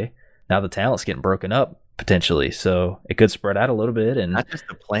like, okay, now the talent's getting broken up potentially, so it could spread out a little bit. And not just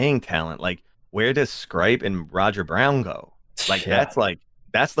the playing talent, like where does Scripe and Roger Brown go? Like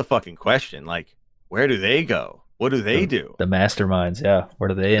that's the fucking question. Like, where do they go? What do they do? The masterminds, yeah. Where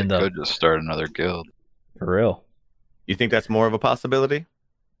do they end up? Could just start another guild. For real. You think that's more of a possibility?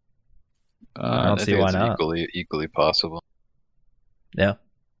 I don't see why not. Equally possible. Yeah.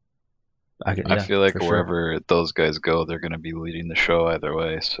 I feel like wherever those guys go, they're going to be leading the show either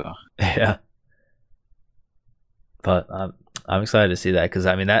way. So yeah. But I'm excited to see that because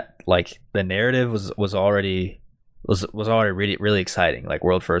I mean that like the narrative was already really really exciting, like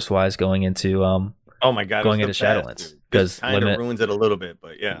world first wise going into oh my god, going into Shadowlands, because kind of ruins it a little bit,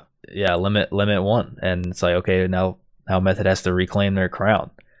 but yeah, limit won, and it's like, okay, now Method has to reclaim their crown.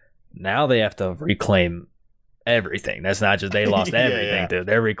 Now they have to reclaim everything. That's not just they lost everything, dude.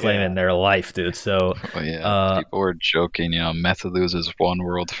 They're reclaiming their life, dude. So people were joking, Method loses one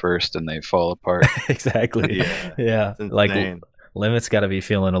world first and they fall apart. Exactly. Yeah. Like Limit's got to be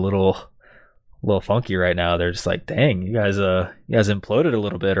feeling a little funky right now. They're just like, dang, you guys imploded a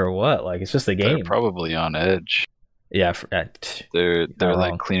little bit or what? Like, it's just a game. They're probably on edge. Yeah, they're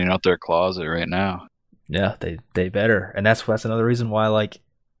like cleaning out their closet right now. Yeah, they better, and that's another reason why, like,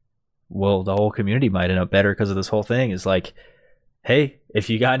 well, the whole community might end up better because of this whole thing. Is like, hey, if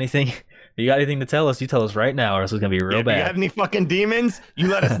you got anything to tell us, you tell us right now, or else it's gonna be real bad. If you have any fucking demons, you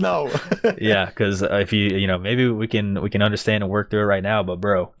let us know. Yeah, because if maybe we can understand and work through it right now, but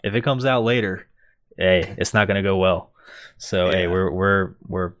bro, if it comes out later, hey, it's not gonna go well. So hey, we're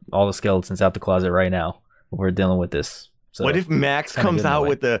all the skeletons out the closet right now. We're dealing with this. So, what if Max comes out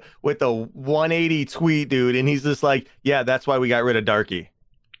with the 180 tweet, dude, and he's just like, yeah, that's why we got rid of Darky.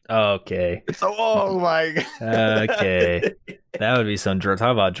 Okay. So, oh my god. Okay. That would be some talk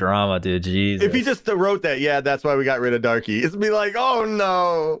about drama, dude. Jesus. If he just wrote that, yeah, that's why we got rid of Darky. It's be like, oh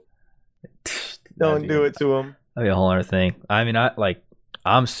no. Don't do it to him. That'd be a whole other thing. I mean,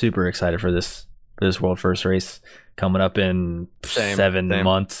 I'm super excited for this world first race coming up in 7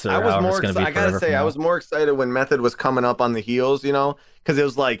 months, or however it's going to be. I gotta say, I was more excited when Method was coming up on the heels, because it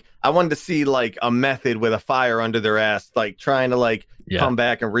was like I wanted to see like a Method with a fire under their ass, like trying to like come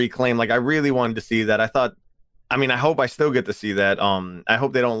back and reclaim. Like I really wanted to see that. I hope I still get to see that. I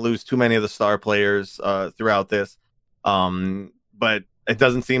hope they don't lose too many of the star players throughout this. But it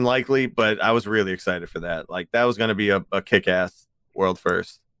doesn't seem likely. But I was really excited for that. Like that was going to be a kick-ass world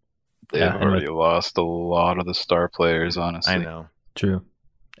first. They've already lost a lot of the star players, honestly. I know. True.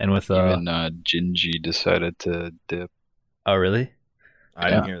 And with even Gingy decided to dip. Oh, really? I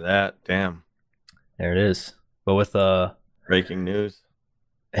didn't hear that. Damn. There it is. But with breaking news.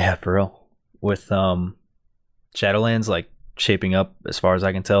 Yeah, for real. With Shadowlands like shaping up, as far as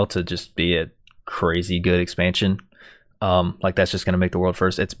I can tell, to just be a crazy good expansion. Like that's just gonna make the world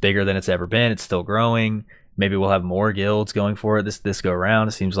first. It's bigger than it's ever been. It's still growing. Maybe we'll have more guilds going for it this go around.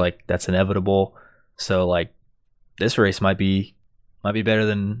 It seems like that's inevitable. So like this race might be better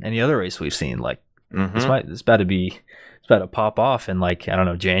than any other race we've seen. Like it's about to pop off in like, I don't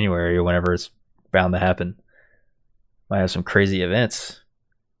know, January or whenever it's bound to happen. Might have some crazy events.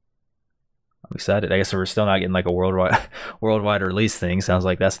 I'm excited. I guess we're still not getting like a worldwide release thing. Sounds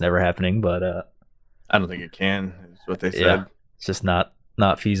like that's never happening, but I don't think it can. That's what they said. Yeah, it's just not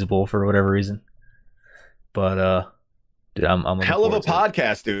feasible for whatever reason. But dude, I'm hell of a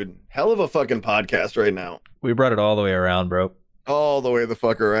podcast, dude. Hell of a fucking podcast right now. We brought it all the way around, bro. All the way the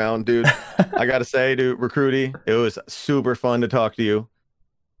fuck around, dude. I gotta say, dude, Recruity, it was super fun to talk to you.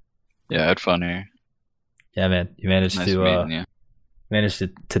 Yeah, I had fun here. Yeah, man, you managed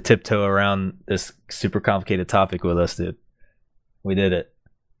to tiptoe around this super complicated topic with us, dude. We did it.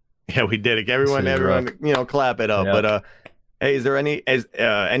 Yeah, we did it. Everyone, clap it up. Yep. But hey, is there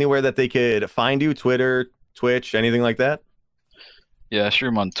anywhere that they could find you? Twitter, Twitch, anything like that? Yeah, sure.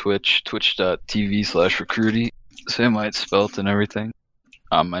 I'm on Twitch, twitch.tv/Recruity. Same way it's spelt and everything.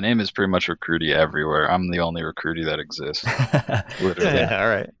 My name is pretty much Recruity everywhere. I'm the only Recruity that exists. Literally. Yeah, all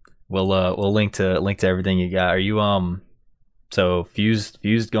right. We'll link to everything you got. Are you so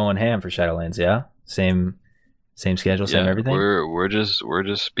fused going ham for Shadowlands? Yeah, same schedule, same everything. We're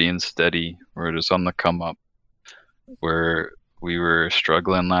just being steady. We're just on the come up. We were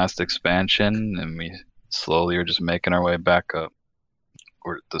struggling last expansion, and we slowly are just making our way back up.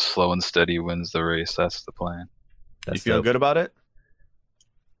 The slow and steady wins the race. That's the plan. You feel good about it?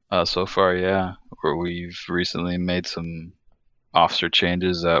 So far, yeah. We've recently made some officer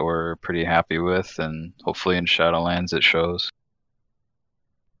changes that we're pretty happy with, and hopefully in Shadowlands it shows.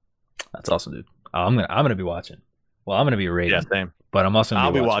 That's awesome, dude. I'm gonna be watching. Well, I'm gonna be rating. Yeah, same. But I'm also gonna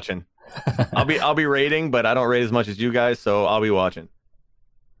I'll be watching. I'll be rating, but I don't rate as much as you guys, so I'll be watching.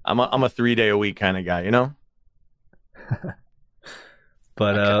 I'm a 3-day a week kind of guy, you know.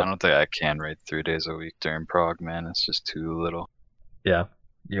 But I don't think I can rate 3 days a week during prog, man. It's just too little. yeah,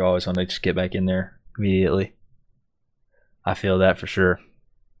 you always want to just get back in there immediately. I feel that for sure.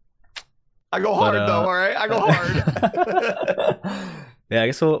 I go hard though, all right. I go hard. Yeah, I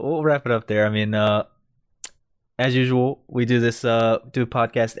guess we'll wrap it up there. I mean, as usual, we do this do a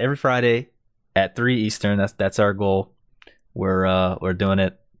podcast every Friday at 3 Eastern. That's our goal. We're doing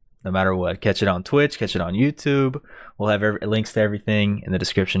it no matter what. Catch it on Twitch, catch it on YouTube. We'll have links to everything in the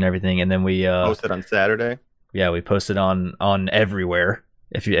description, everything, and then we post it on Saturday. Yeah, we post it on everywhere.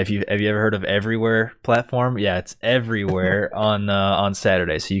 If you have you ever heard of Everywhere platform? Yeah, it's everywhere on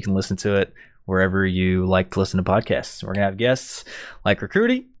Saturday, so you can listen to it wherever you like to listen to podcasts. We're gonna have guests like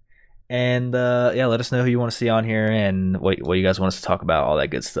Recruity, and yeah, let us know who you want to see on here and what you guys want us to talk about, all that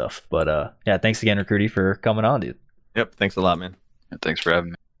good stuff. But yeah, thanks again, Recruity, for coming on, dude. Yep, thanks a lot, man. Thanks for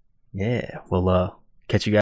having me. Yeah, we'll catch you guys